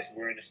the artist,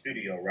 we're in the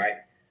studio, right?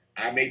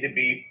 I made the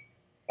beat,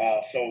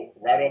 so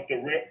right off the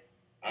rip,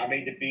 I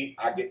made the beat,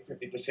 I get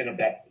 50% of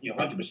that,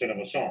 100% of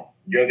a song.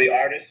 You're the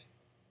artist,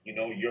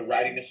 you're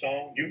writing the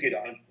song, you get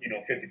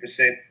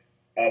 50%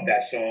 of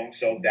that song,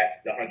 so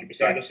that's the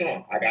 100% of the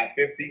song. I got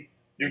 50,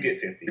 you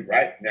get 50,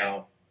 right?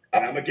 Now,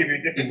 and I'm gonna give you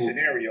different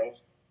scenarios.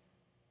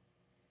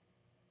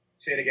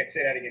 Say it again.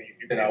 Say that again.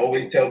 And I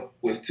always tell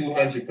was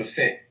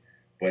 200%,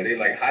 but they're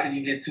like, "How do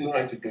you get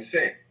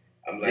 200%?"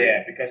 I'm like,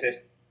 yeah, because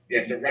it's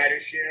the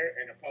writer's share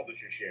and the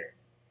publisher's share.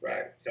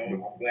 Right. So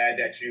I'm glad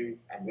that you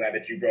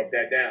broke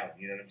that down.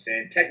 You know what I'm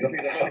saying? Technically,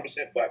 it's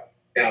 100%, but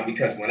now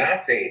because when I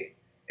say it,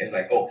 it's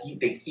like, oh, he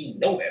think he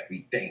know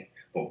everything,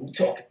 but we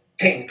talking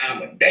King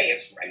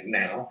Amadeus right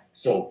now,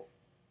 so.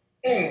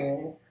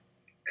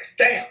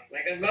 Damn,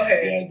 nigga, go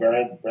ahead. Yeah,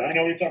 Burn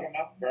know what you're talking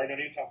about. Burn know what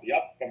you're talking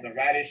about. Yup, from the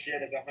writer's share,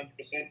 there's 100%,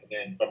 and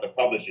then from the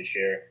publisher's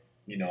share,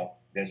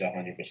 there's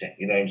 100%.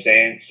 You know what I'm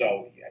saying?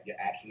 So, yeah, you're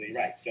absolutely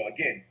right. So,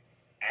 again,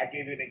 I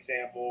gave you an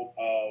example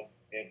of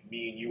if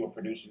me and you were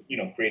producing,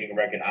 creating a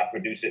record, I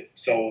produce it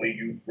solely,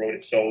 you wrote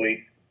it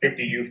solely,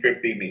 50 you,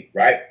 50 me,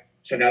 right?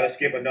 So now let's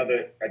give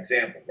another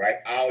example, right?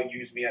 I'll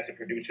use me as a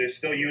producer,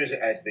 still use it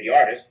as the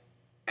artist.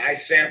 I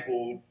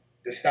sampled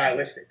the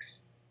stylistics,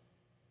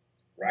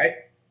 right?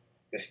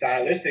 The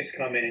stylistics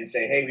come in and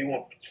say, hey, we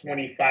want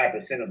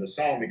 25% of the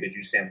song because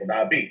you sampled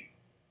our beat.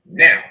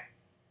 Now,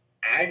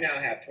 I now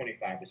have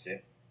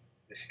 25%.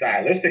 The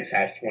stylistics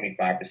has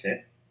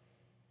 25%.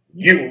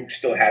 You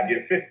still have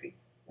your 50,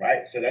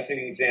 right? So that's an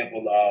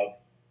example of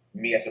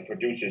me as a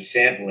producer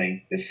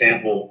sampling the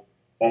sample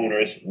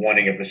owners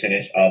wanting a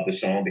percentage of the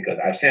song because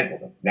I've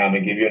sampled them. Now I'm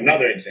going to give you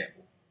another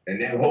example.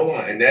 And then, hold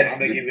on. And that's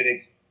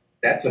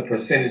a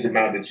percentage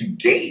amount that you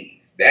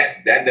gave.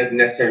 That doesn't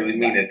necessarily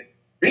mean that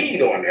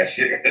read on that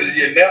shit because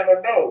you never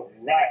know.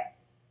 Right.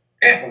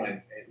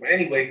 Sampling.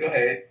 Anyway, go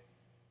ahead.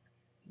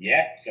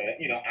 Yeah. So,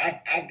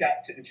 I've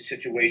got into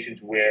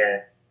situations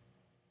where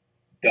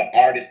the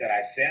artist that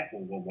I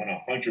sampled will want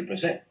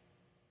 100%.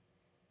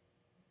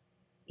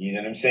 You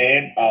know what I'm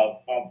saying?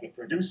 Of the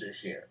producer's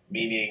share.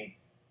 Meaning,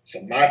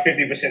 so my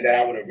 50% that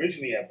I would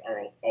originally have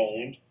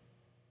owned,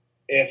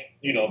 if,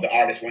 the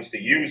artist wants to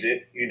use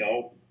it,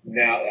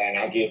 now,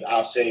 and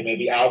I'll say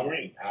maybe Al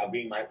Green. Al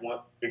Green might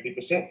want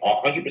 50%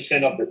 or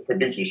 100% of the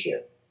producer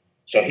share.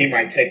 So he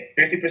might take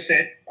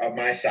 50% of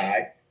my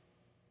side.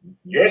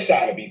 Your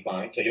side will be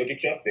fine, so you'll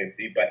get your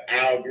 50, but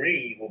Al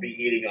Green will be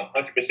eating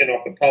 100%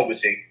 off the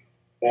publishing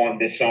on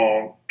this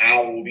song.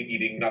 Al will be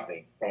eating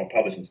nothing from a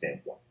publishing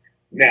standpoint.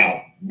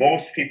 Now,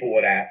 most people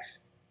would ask,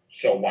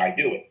 so why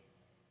do it?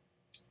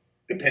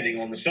 Depending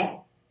on the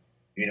song.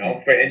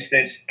 For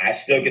instance, I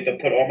still get to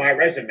put on my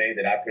resume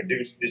that I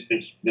produced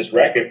this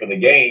record for the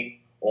game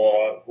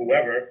or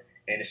whoever,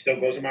 and it still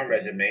goes on my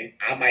resume.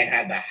 I might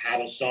have the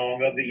hottest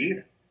song of the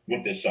year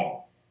with this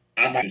song.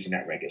 I might be using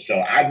that record.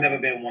 So I've never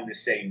been one to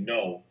say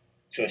no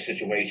to a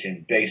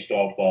situation based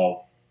off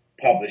of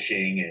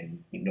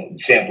publishing and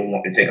sample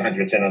want to take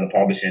 100% of the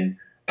publishing.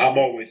 I'm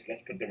always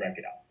let's put the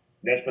record out.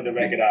 Let's put the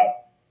record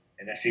out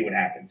and let's see what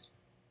happens.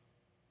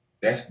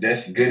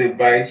 That's good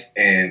advice,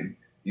 and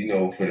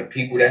for the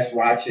people that's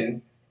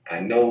watching, I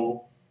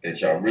know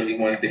that y'all really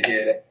wanted to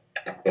hear that.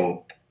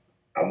 So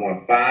I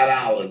want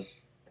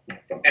 $5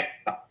 from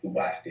everybody who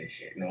watch this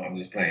shit. No, I'm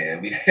just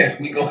playing. We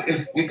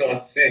gonna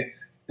send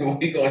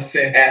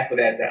half of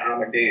that to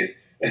Amadeus.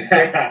 And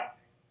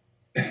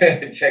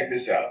check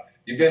this out.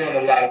 You've been on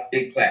a lot of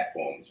big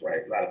platforms,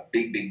 right? A lot of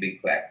big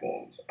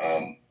platforms,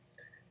 and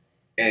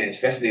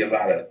especially a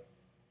lot of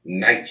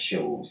night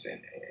shows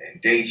and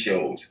day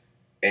shows.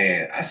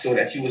 And I saw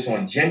that you was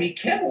on Jimmy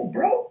Kimmel,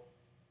 bro.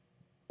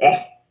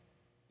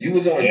 You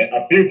was on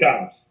a few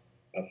times.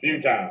 A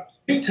few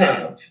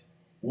times.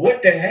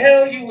 What the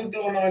hell you was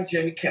doing on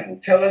Jimmy Kimmel?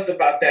 Tell us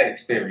about that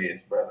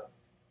experience, brother.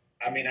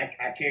 I mean,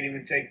 I can't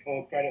even take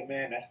full credit,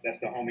 man. That's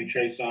the homie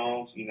Trey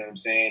Songz, you know what I'm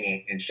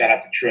saying? And shout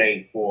out to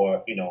Trey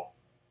for,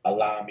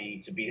 allowing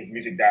me to be his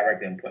music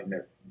director and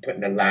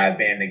putting the live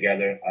band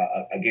together.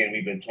 Again,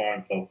 we've been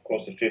touring for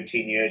close to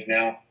 15 years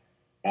now.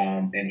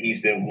 And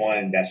he's the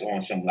one that's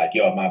on some like,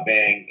 yo, my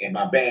band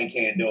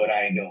can't do it,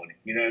 I ain't doing it.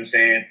 You know what I'm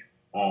saying?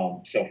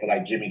 So for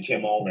like Jimmy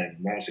Kimmel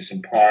and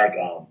 106 Park,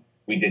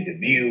 we did The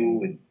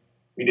View and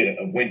we did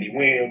a Wendy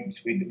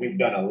Williams. We've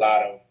done a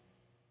lot of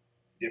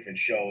different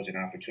shows and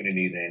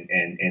opportunities,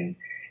 and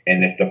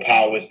if the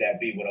powers that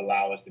be would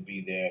allow us to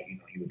be there,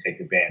 he would take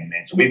the band,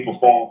 man. So we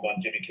performed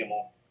on Jimmy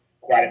Kimmel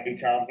quite a few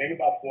times, maybe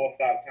about 4 or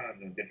 5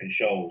 times on different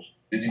shows.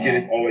 Did you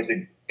get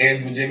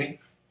hands with Jimmy?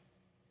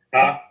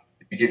 Huh?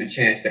 You get a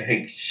chance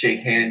to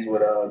shake hands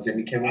with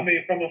Jimmy Kimmel? I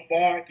mean, from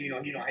afar, how he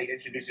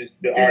introduces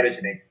the artist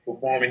and they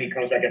perform, and he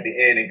comes back at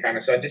the end and kind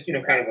of just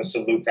kind of a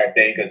salute type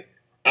thing. Because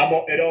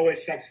it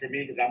always sucks for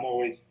me because I'm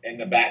always in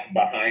the back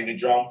behind the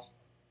drums.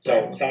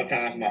 So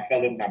sometimes my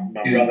brothers, my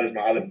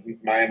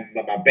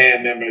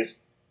band members,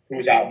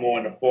 who's out more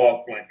in the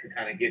forefront, can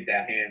kind of get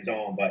their hands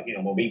on. But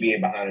when we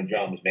being behind the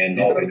drums, man,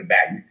 always in the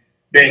back,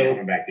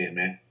 coming back there,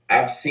 man.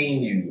 I've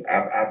seen you.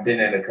 I've been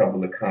at a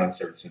couple of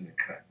concerts in the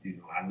cut.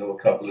 I know a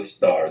couple of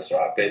stars, so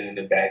I've been in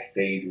the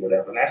backstage or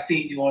whatever. And I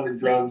seen you on the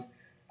drums.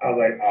 I was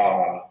like,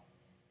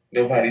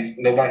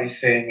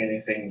 nobody's saying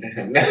anything to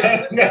him.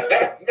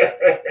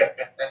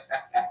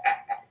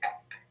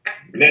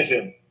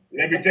 Listen,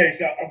 let me tell you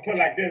something. I'm put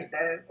like this,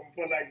 Bird. I'm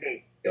put like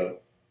this. Yo.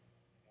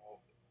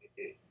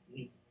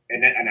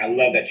 And I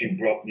love that you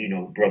broke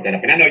that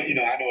up. And I know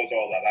it's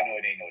all love. I know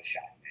it ain't no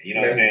shot, man. You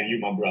know what I'm saying? You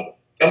my brother.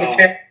 I'm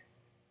a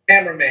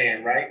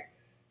cameraman, right?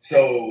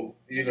 So,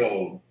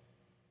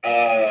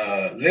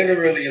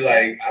 literally,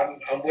 like,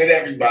 I'm with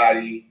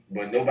everybody,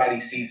 but nobody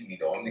sees me,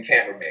 though. I'm the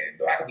cameraman,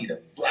 though. I could be the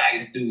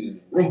flyest dude in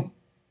the room,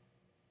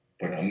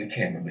 but I'm the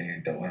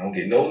cameraman, though. I don't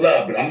get no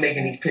love, but I'm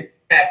making these pictures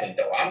happen,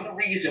 though. I'm the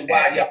reason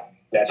why y'all...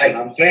 That's what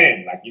I'm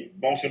saying. Like,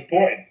 most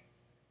important,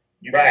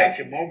 you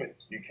capture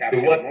moments. You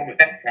capture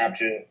moments. You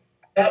capture...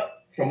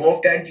 Up from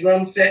off that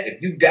drum set,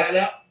 if you got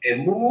up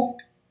and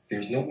moved,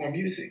 there's no more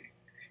music.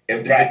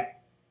 If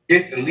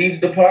it leaves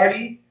the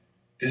party,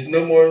 there's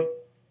no more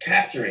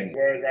capturing.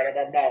 Words right out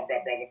of my mouth, my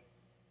brother.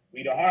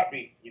 We the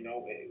heartbeat, and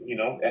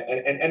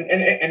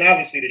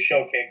obviously the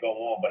show can't go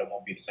on, but it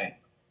won't be the same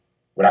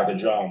without the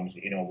drums,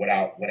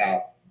 without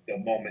the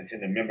moments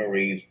and the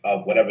memories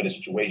of whatever the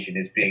situation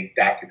is being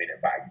documented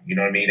by you. You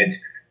know what I mean?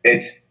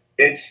 It's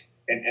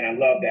and I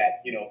love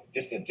that,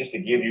 just to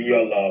give you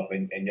your love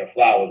and your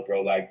flowers,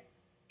 bro. Like,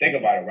 think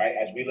about it, right?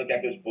 As we look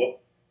at this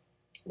book,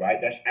 right?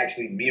 That's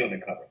actually me on the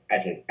cover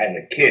as a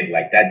kid.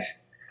 Like,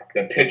 that's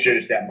the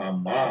pictures that my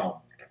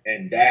mom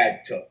and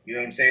dad took. You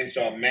know what I'm saying?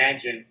 So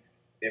imagine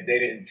if they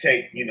didn't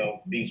take,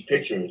 these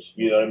pictures.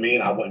 You know what I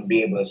mean? I wouldn't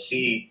be able to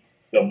see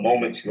the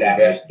moments that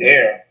was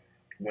there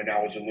when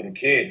I was a little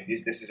kid.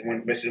 This is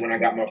when I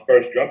got my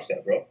first drum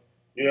set, bro.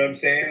 You know what I'm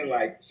saying?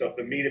 Like, so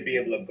for me to be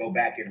able to go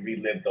back and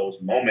relive those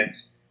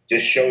moments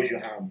just shows you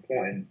how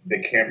important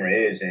the camera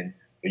is, and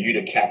for you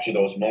to capture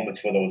those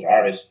moments for those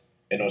artists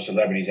and those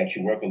celebrities that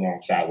you work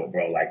alongside with,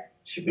 bro. Like,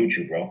 salute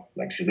you, bro.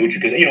 Like, salute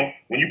you. Because,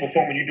 when you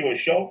perform, when you do a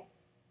show,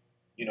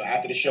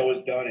 after the show is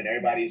done and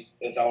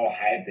it's all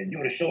hyped and,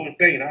 the show is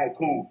done, all right,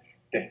 cool.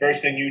 The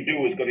first thing you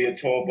do is go to your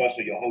tour bus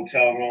or your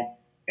hotel room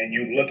and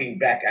you're looking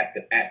back at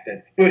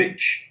the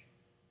footage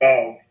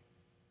of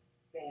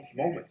those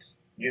moments.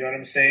 You know what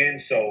I'm saying?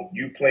 So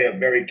you play a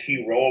very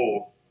key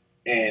role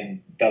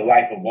in the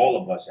life of all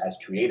of us as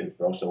creators,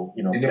 bro. So,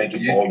 thank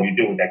you for all you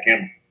do with that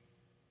camera.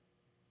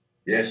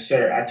 Yes,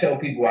 sir. I tell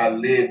people I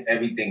live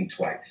everything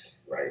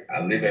twice, right?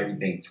 I live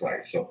everything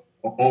twice. So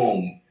I go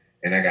home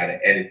and I got to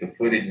edit the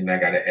footage and I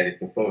got to edit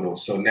the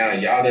photos. So now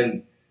y'all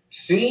done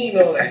seen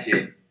all that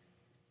shit.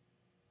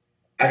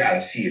 I got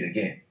to see it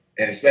again.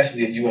 And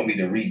especially if you want me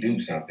to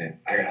redo something,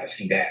 I got to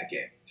see that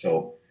again.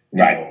 So,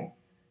 I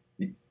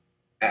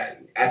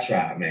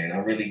try, man. I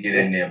really get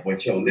in there.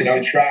 But, yo, listen.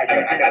 Don't try.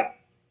 I got,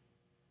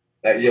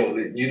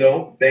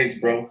 thanks,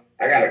 bro.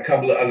 I got a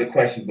couple of other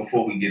questions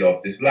before we get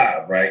off this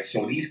live, right?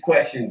 So these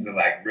questions are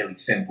like really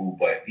simple,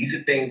 but these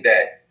are things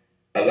that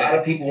a lot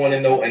of people want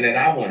to know, and then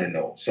I want to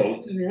know. So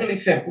it's really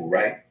simple,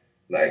 right?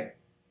 Like,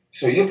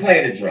 so you're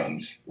playing the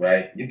drums,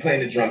 right? You're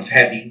playing the drums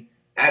heavy.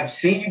 I've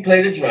seen you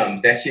play the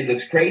drums. That shit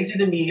looks crazy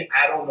to me.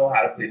 I don't know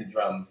how to play the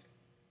drums.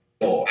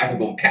 Oh, I can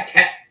go cat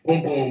cat,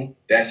 boom boom.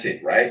 That's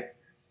it, right?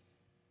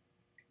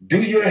 Do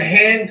your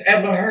hands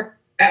ever hurt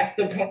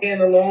after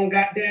playing a long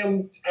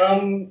goddamn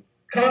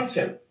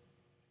concert?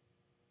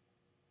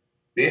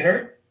 They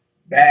hurt?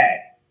 Bad.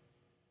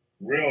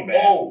 Real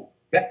bad. Oh,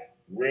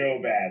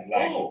 real bad.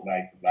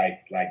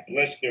 Like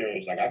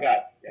blisters. Like I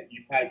got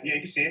you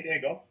can see it, there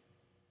you go.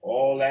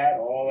 All that,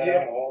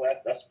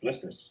 that's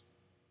blisters.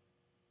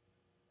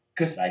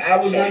 Cause like, I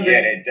was under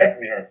it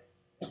definitely hurt.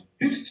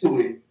 Used to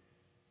it.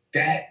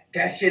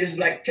 That shit is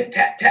like tip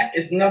tap tap.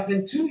 It's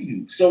nothing to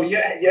you. So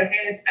your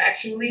hands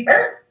actually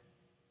hurt.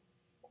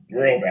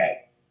 Real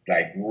bad.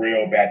 Like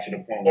real bad to the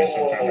point where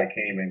sometimes I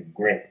can't even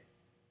grip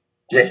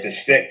the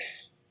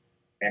sticks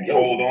and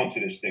hold on to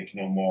the sticks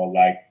no more.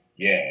 Like,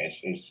 yeah,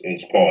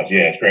 it's pause.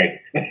 Yeah, it's crazy.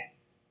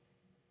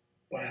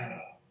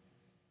 Wow.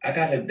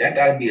 That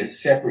gotta be a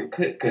separate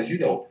clip because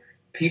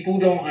people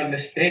don't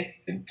understand.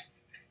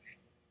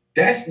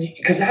 That's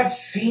because I've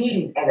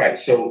seen. All right,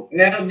 so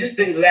now just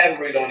to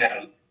elaborate on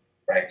that,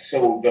 right?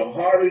 So the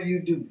harder you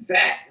do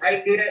that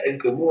right there is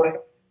the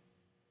more.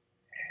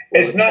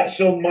 It's not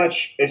so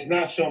much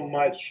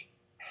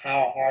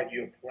how hard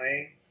you're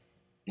playing,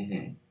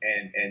 and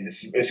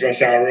it's gonna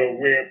sound real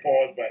weird.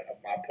 Pause, but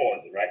I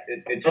pause it. Right?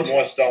 It's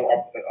more stuff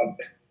of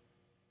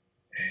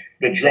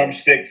the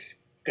drumsticks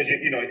because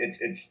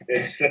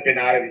it's slipping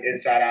out of the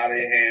inside out of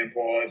your hand.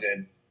 Pause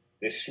and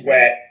the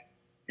sweat.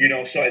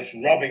 So it's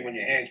rubbing on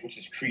your hands, which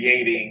is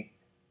creating,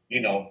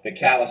 the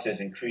calluses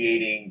and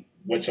creating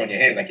what's on your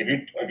hand. Like if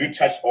you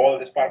touch all of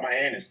this part of my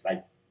hand, it's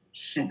like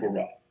super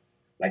rough.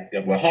 Like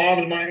the palm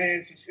of my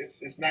hands,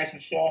 it's nice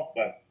and soft,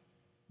 but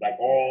like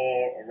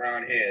all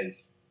around here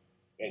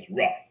it's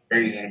rough.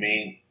 You know what I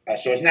mean?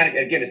 So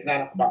it's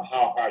not about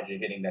how hard you're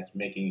hitting that's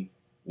making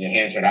your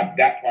hands hurt.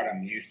 That part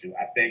I'm used to.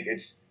 I think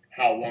it's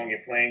how long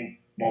you're playing.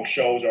 Most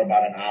shows are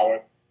about an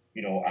hour,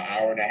 an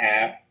hour and a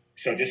half.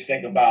 So just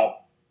think about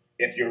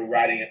if you're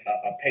writing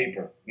a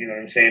paper, you know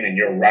what I'm saying, and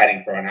you're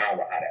writing for an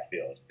hour, how that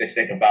feels. Just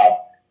think about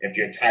if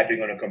you're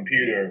typing on a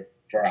computer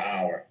for an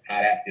hour,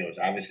 how that feels.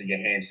 Obviously, your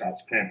hand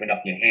starts clamping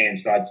up. Your hand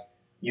starts,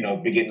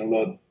 getting a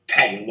little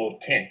tight, a little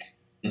tense.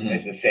 Mm-hmm.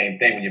 It's the same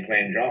thing when you're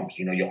playing drums.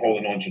 You're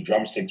holding on to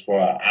drumsticks for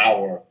an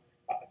hour,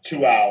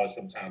 2 hours,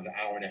 sometimes an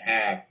hour and a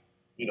half,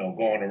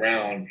 going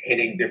around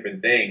hitting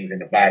different things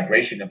and the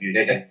vibration of you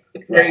hitting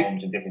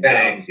drums and different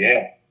things.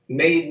 Yeah.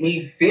 Made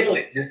me feel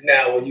it just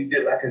now when you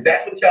did like, cause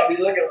that's what y'all be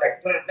looking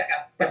like.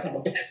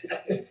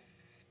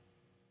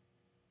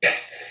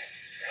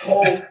 Yes,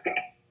 hold.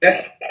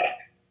 That's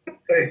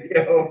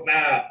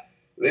nah.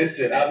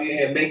 Listen, I'll be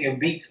here making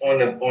beats on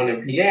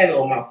the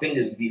piano. My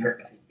fingers be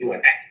hurting from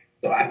doing that.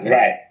 So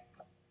right.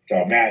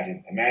 So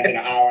imagine an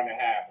hour and a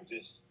half.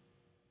 It's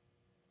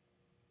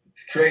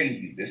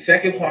crazy. The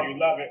second part, when you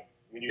love it,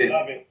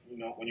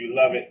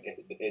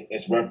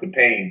 it's worth the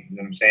pain. You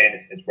know what I'm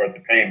saying? It's worth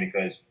the pain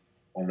because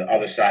on the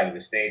other side of the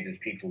stage is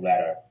people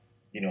that are,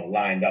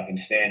 lined up and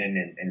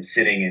standing and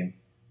sitting and,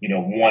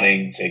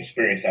 wanting to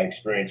experience that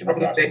experience in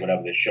regards to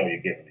whatever the show you're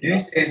giving. You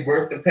say it's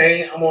worth the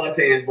pain. I'm going to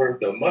say it's worth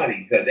the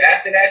money. Because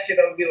after that shit,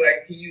 I'll be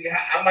like,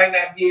 I might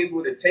not be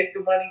able to take the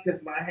money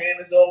because my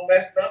hand is all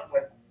messed up,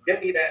 but give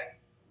me that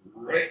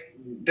right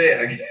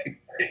there.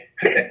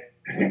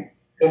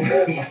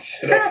 My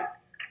shit up.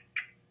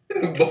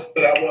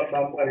 But I want my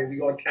money. We're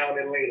going to count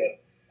it later.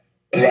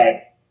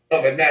 Right.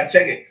 But now,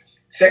 check it.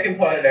 Second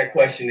part of that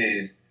question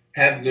is,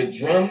 have the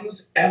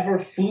drums ever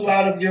flew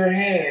out of your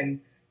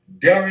hand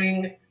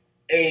during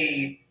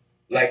a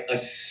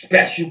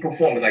special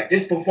performance? Like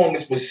this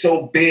performance was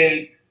so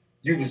big,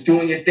 you was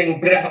doing your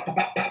thing, bang,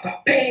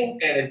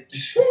 and it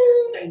just,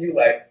 and you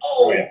like,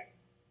 oh. Yeah.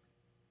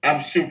 I'm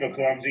super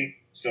clumsy,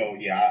 so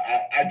yeah,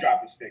 I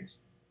drop the sticks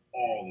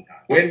all the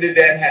time. When did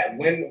that happen?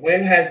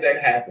 When has that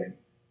happened?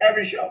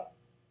 Every show.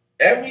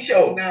 Every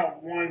show.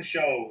 Not one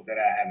show that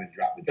I haven't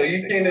dropped the sticks. So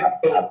you can't.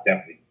 I've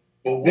definitely.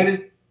 But what does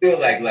it feel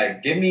like?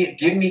 Like, give me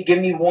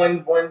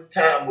one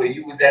time where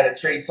you was at a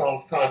Trey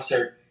Songz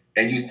concert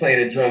and you was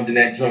playing the drums and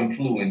that drum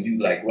flew and you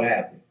like, what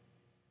happened?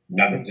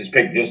 Nothing. Just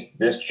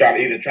try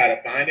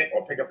to find it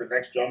or pick up the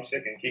next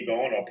drumstick and keep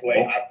going or play.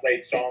 Oh. I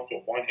played songs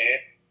with one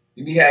hand.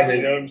 You be having.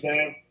 You know what I'm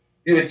saying?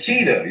 You a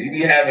cheater. You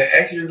be having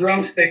extra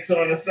drumsticks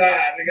on the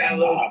side. They got a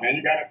little. Nah, man,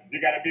 you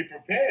gotta be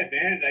prepared,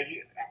 man.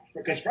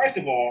 Because first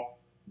of all,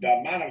 the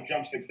amount of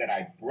drumsticks that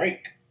I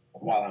break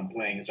while I'm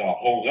playing is a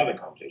whole other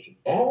conversation.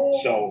 Oh.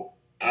 So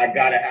I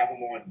gotta have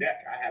them on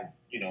deck. I have,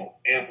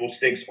 ample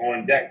sticks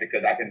on deck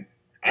because I can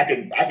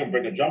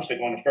break a drumstick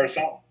on the first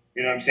song.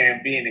 You know what I'm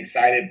saying? Being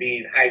excited,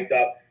 being hyped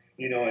up,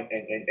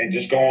 and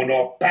just going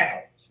off,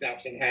 bow,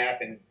 snaps in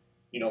half and,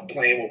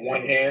 playing with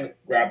one hand,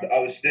 grab the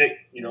other stick,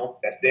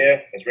 that's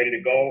there, that's ready to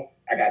go.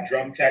 I got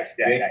drum techs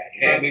that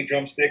hand me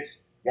drumsticks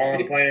while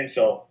I'm playing.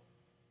 So,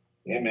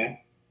 yeah, man.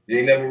 You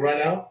ain't never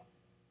run out?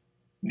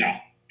 No,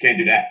 can't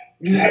do that.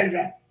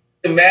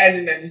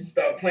 Imagine that you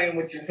start playing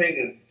with your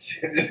fingers.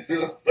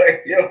 just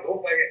like, yo,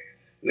 oh my God.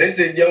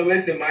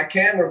 Listen, my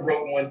camera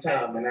broke one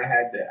time and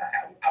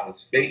I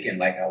was faking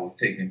like I was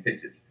taking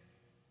pictures.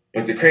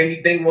 But the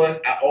crazy thing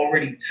was I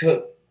already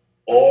took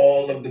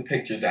all of the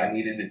pictures I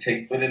needed to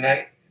take for the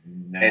night.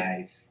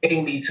 Nice. And it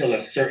took me till a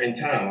certain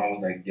time. I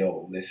was like,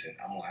 yo, listen,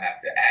 I'm going to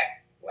have to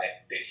act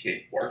like this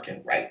shit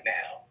working right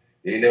now.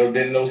 You know,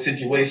 been no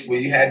situation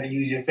where you had to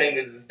use your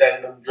fingers instead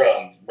of them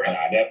drums, bro.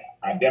 I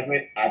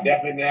definitely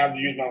didn't have to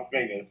use my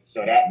fingers,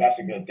 so that's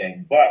a good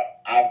thing. But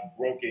I've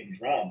broken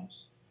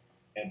drums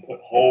and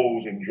put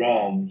holes in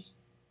drums,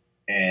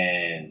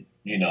 and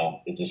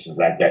it just is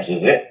like that's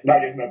just it.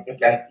 Like it's nothing.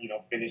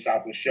 Finish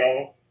out the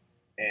show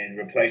and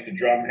replace the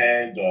drum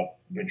heads or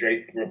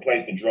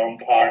replace the drum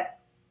part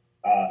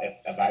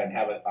if I didn't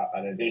have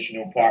an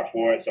additional part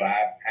for it. So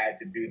I had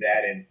to do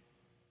that and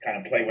kind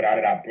of play without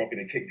it. I've broken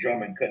a kick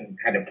drum and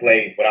had to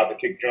play without the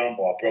kick drum,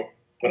 or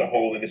put a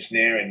hole in the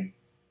snare and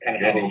kind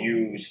of had to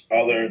use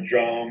other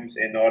drums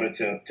in order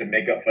to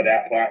make up for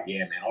that part.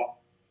 Yeah, man.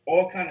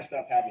 All kind of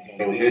stuff happens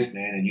on this,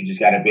 man, and you just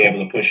got to be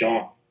able to push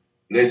on.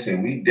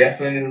 Listen, we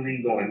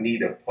definitely gonna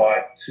need a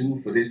part 2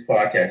 for this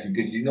podcast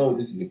because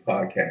this is a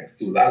podcast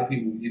too. A lot of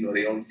people,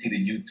 they only see the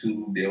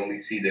YouTube, they only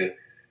see the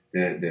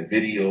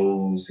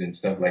videos and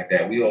stuff like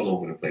that. We all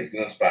over the place. We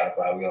on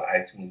Spotify, we on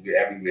iTunes, we're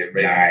everywhere.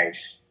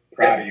 Nice.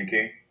 Proud of you,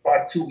 King.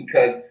 Part 2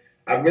 because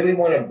I really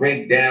want to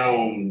break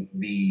down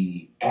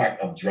the art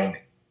of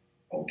drumming.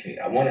 Okay,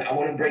 I want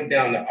to break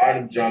down the art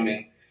of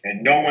drumming,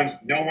 and no one's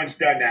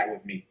done that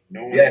with me.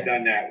 No one's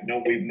done that. No,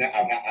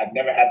 I've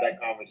never had that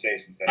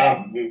conversation. So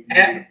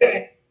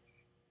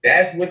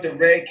that's what the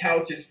red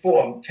couch is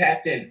for. I'm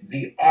tapped in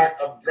the art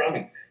of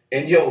drumming.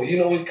 And yo, you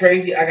know what's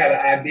crazy? I got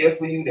an idea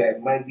for you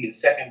that might be a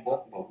second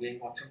book, but we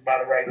ain't gonna talk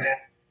about it right now.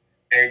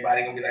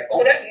 Everybody gonna be like,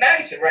 "Oh, that's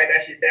nice," and write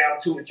that shit down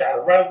too and try to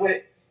run with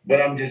it.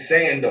 But I'm just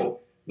saying though,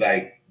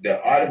 like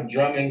the art of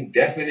drumming,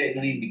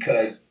 definitely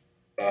because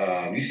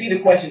you see the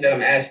question that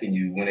I'm asking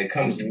you when it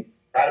comes to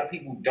a lot of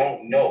people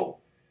don't know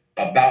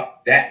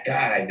about that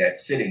guy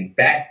that's sitting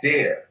back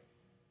there,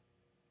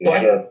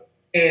 but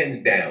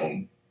hands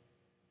down,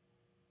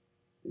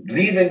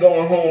 leaving,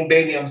 going home,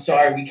 baby. I'm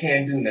sorry, we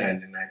can't do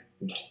nothing tonight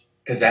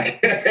because I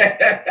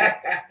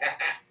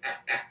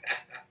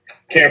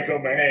can't feel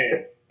my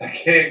hands. I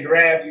can't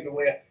grab you the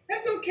way.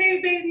 That's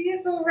okay, baby.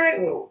 It's all right.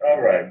 Well,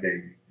 all right,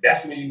 baby.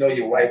 That's when you know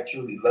your wife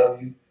truly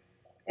loves you.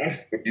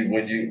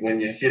 When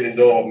your shit is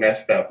all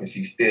messed up and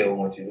she still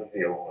wants you to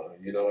feel on her.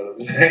 You know what I'm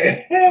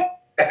saying?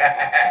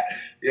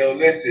 Yo,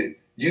 listen,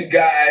 you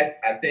guys,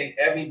 I thank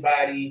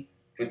everybody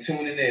for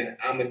tuning in.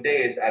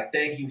 Amadeus, I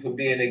thank you for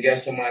being a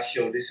guest on my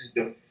show. This is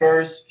the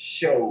first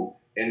show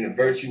in the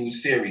virtual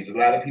series. A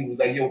lot of people's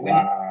like, yo,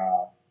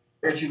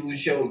 virtual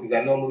shows, because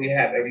I normally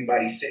have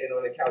everybody sitting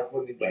on the couch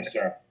with me. Yes,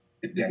 sir.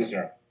 Yes,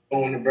 sir.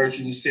 On the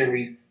virtual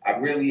series, I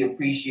really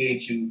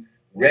appreciate you.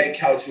 Red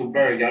Couch Will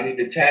Burn. Y'all need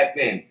to tap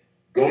in.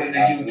 Go to the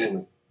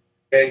YouTube.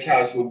 Red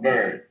Couch Will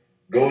Burn.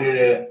 Go to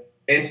the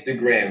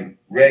Instagram.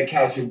 Red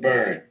Couch Will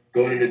Burn.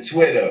 Go to the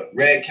Twitter.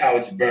 Red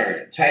Couch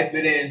Burn. Type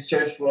it in.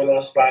 Search for it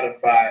on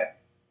Spotify.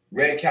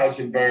 Red Couch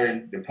Will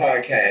Burn. The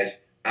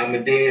podcast.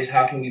 Amadeus,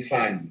 how can we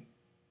find you?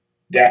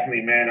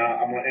 Definitely, man.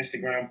 I'm on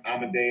Instagram,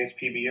 Amadeus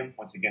PBM.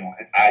 Once again, on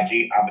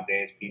IG,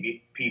 Amadeus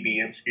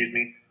PBM. Excuse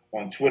me.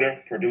 On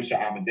Twitter, producer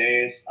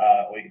Amadeus.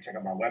 Or you can check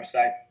out my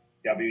website,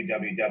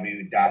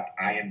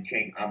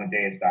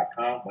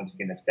 www.imkingamadeus.com. Once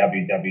again, that's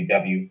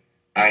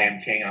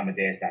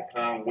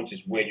www.imkingamadeus.com, which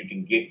is where you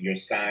can get your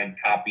signed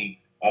copy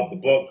of the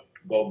book.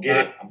 Go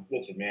get it.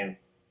 Listen, man,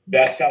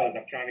 bestsellers.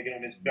 I'm trying to get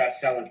on this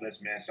bestsellers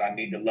list, man, so I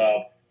need the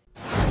love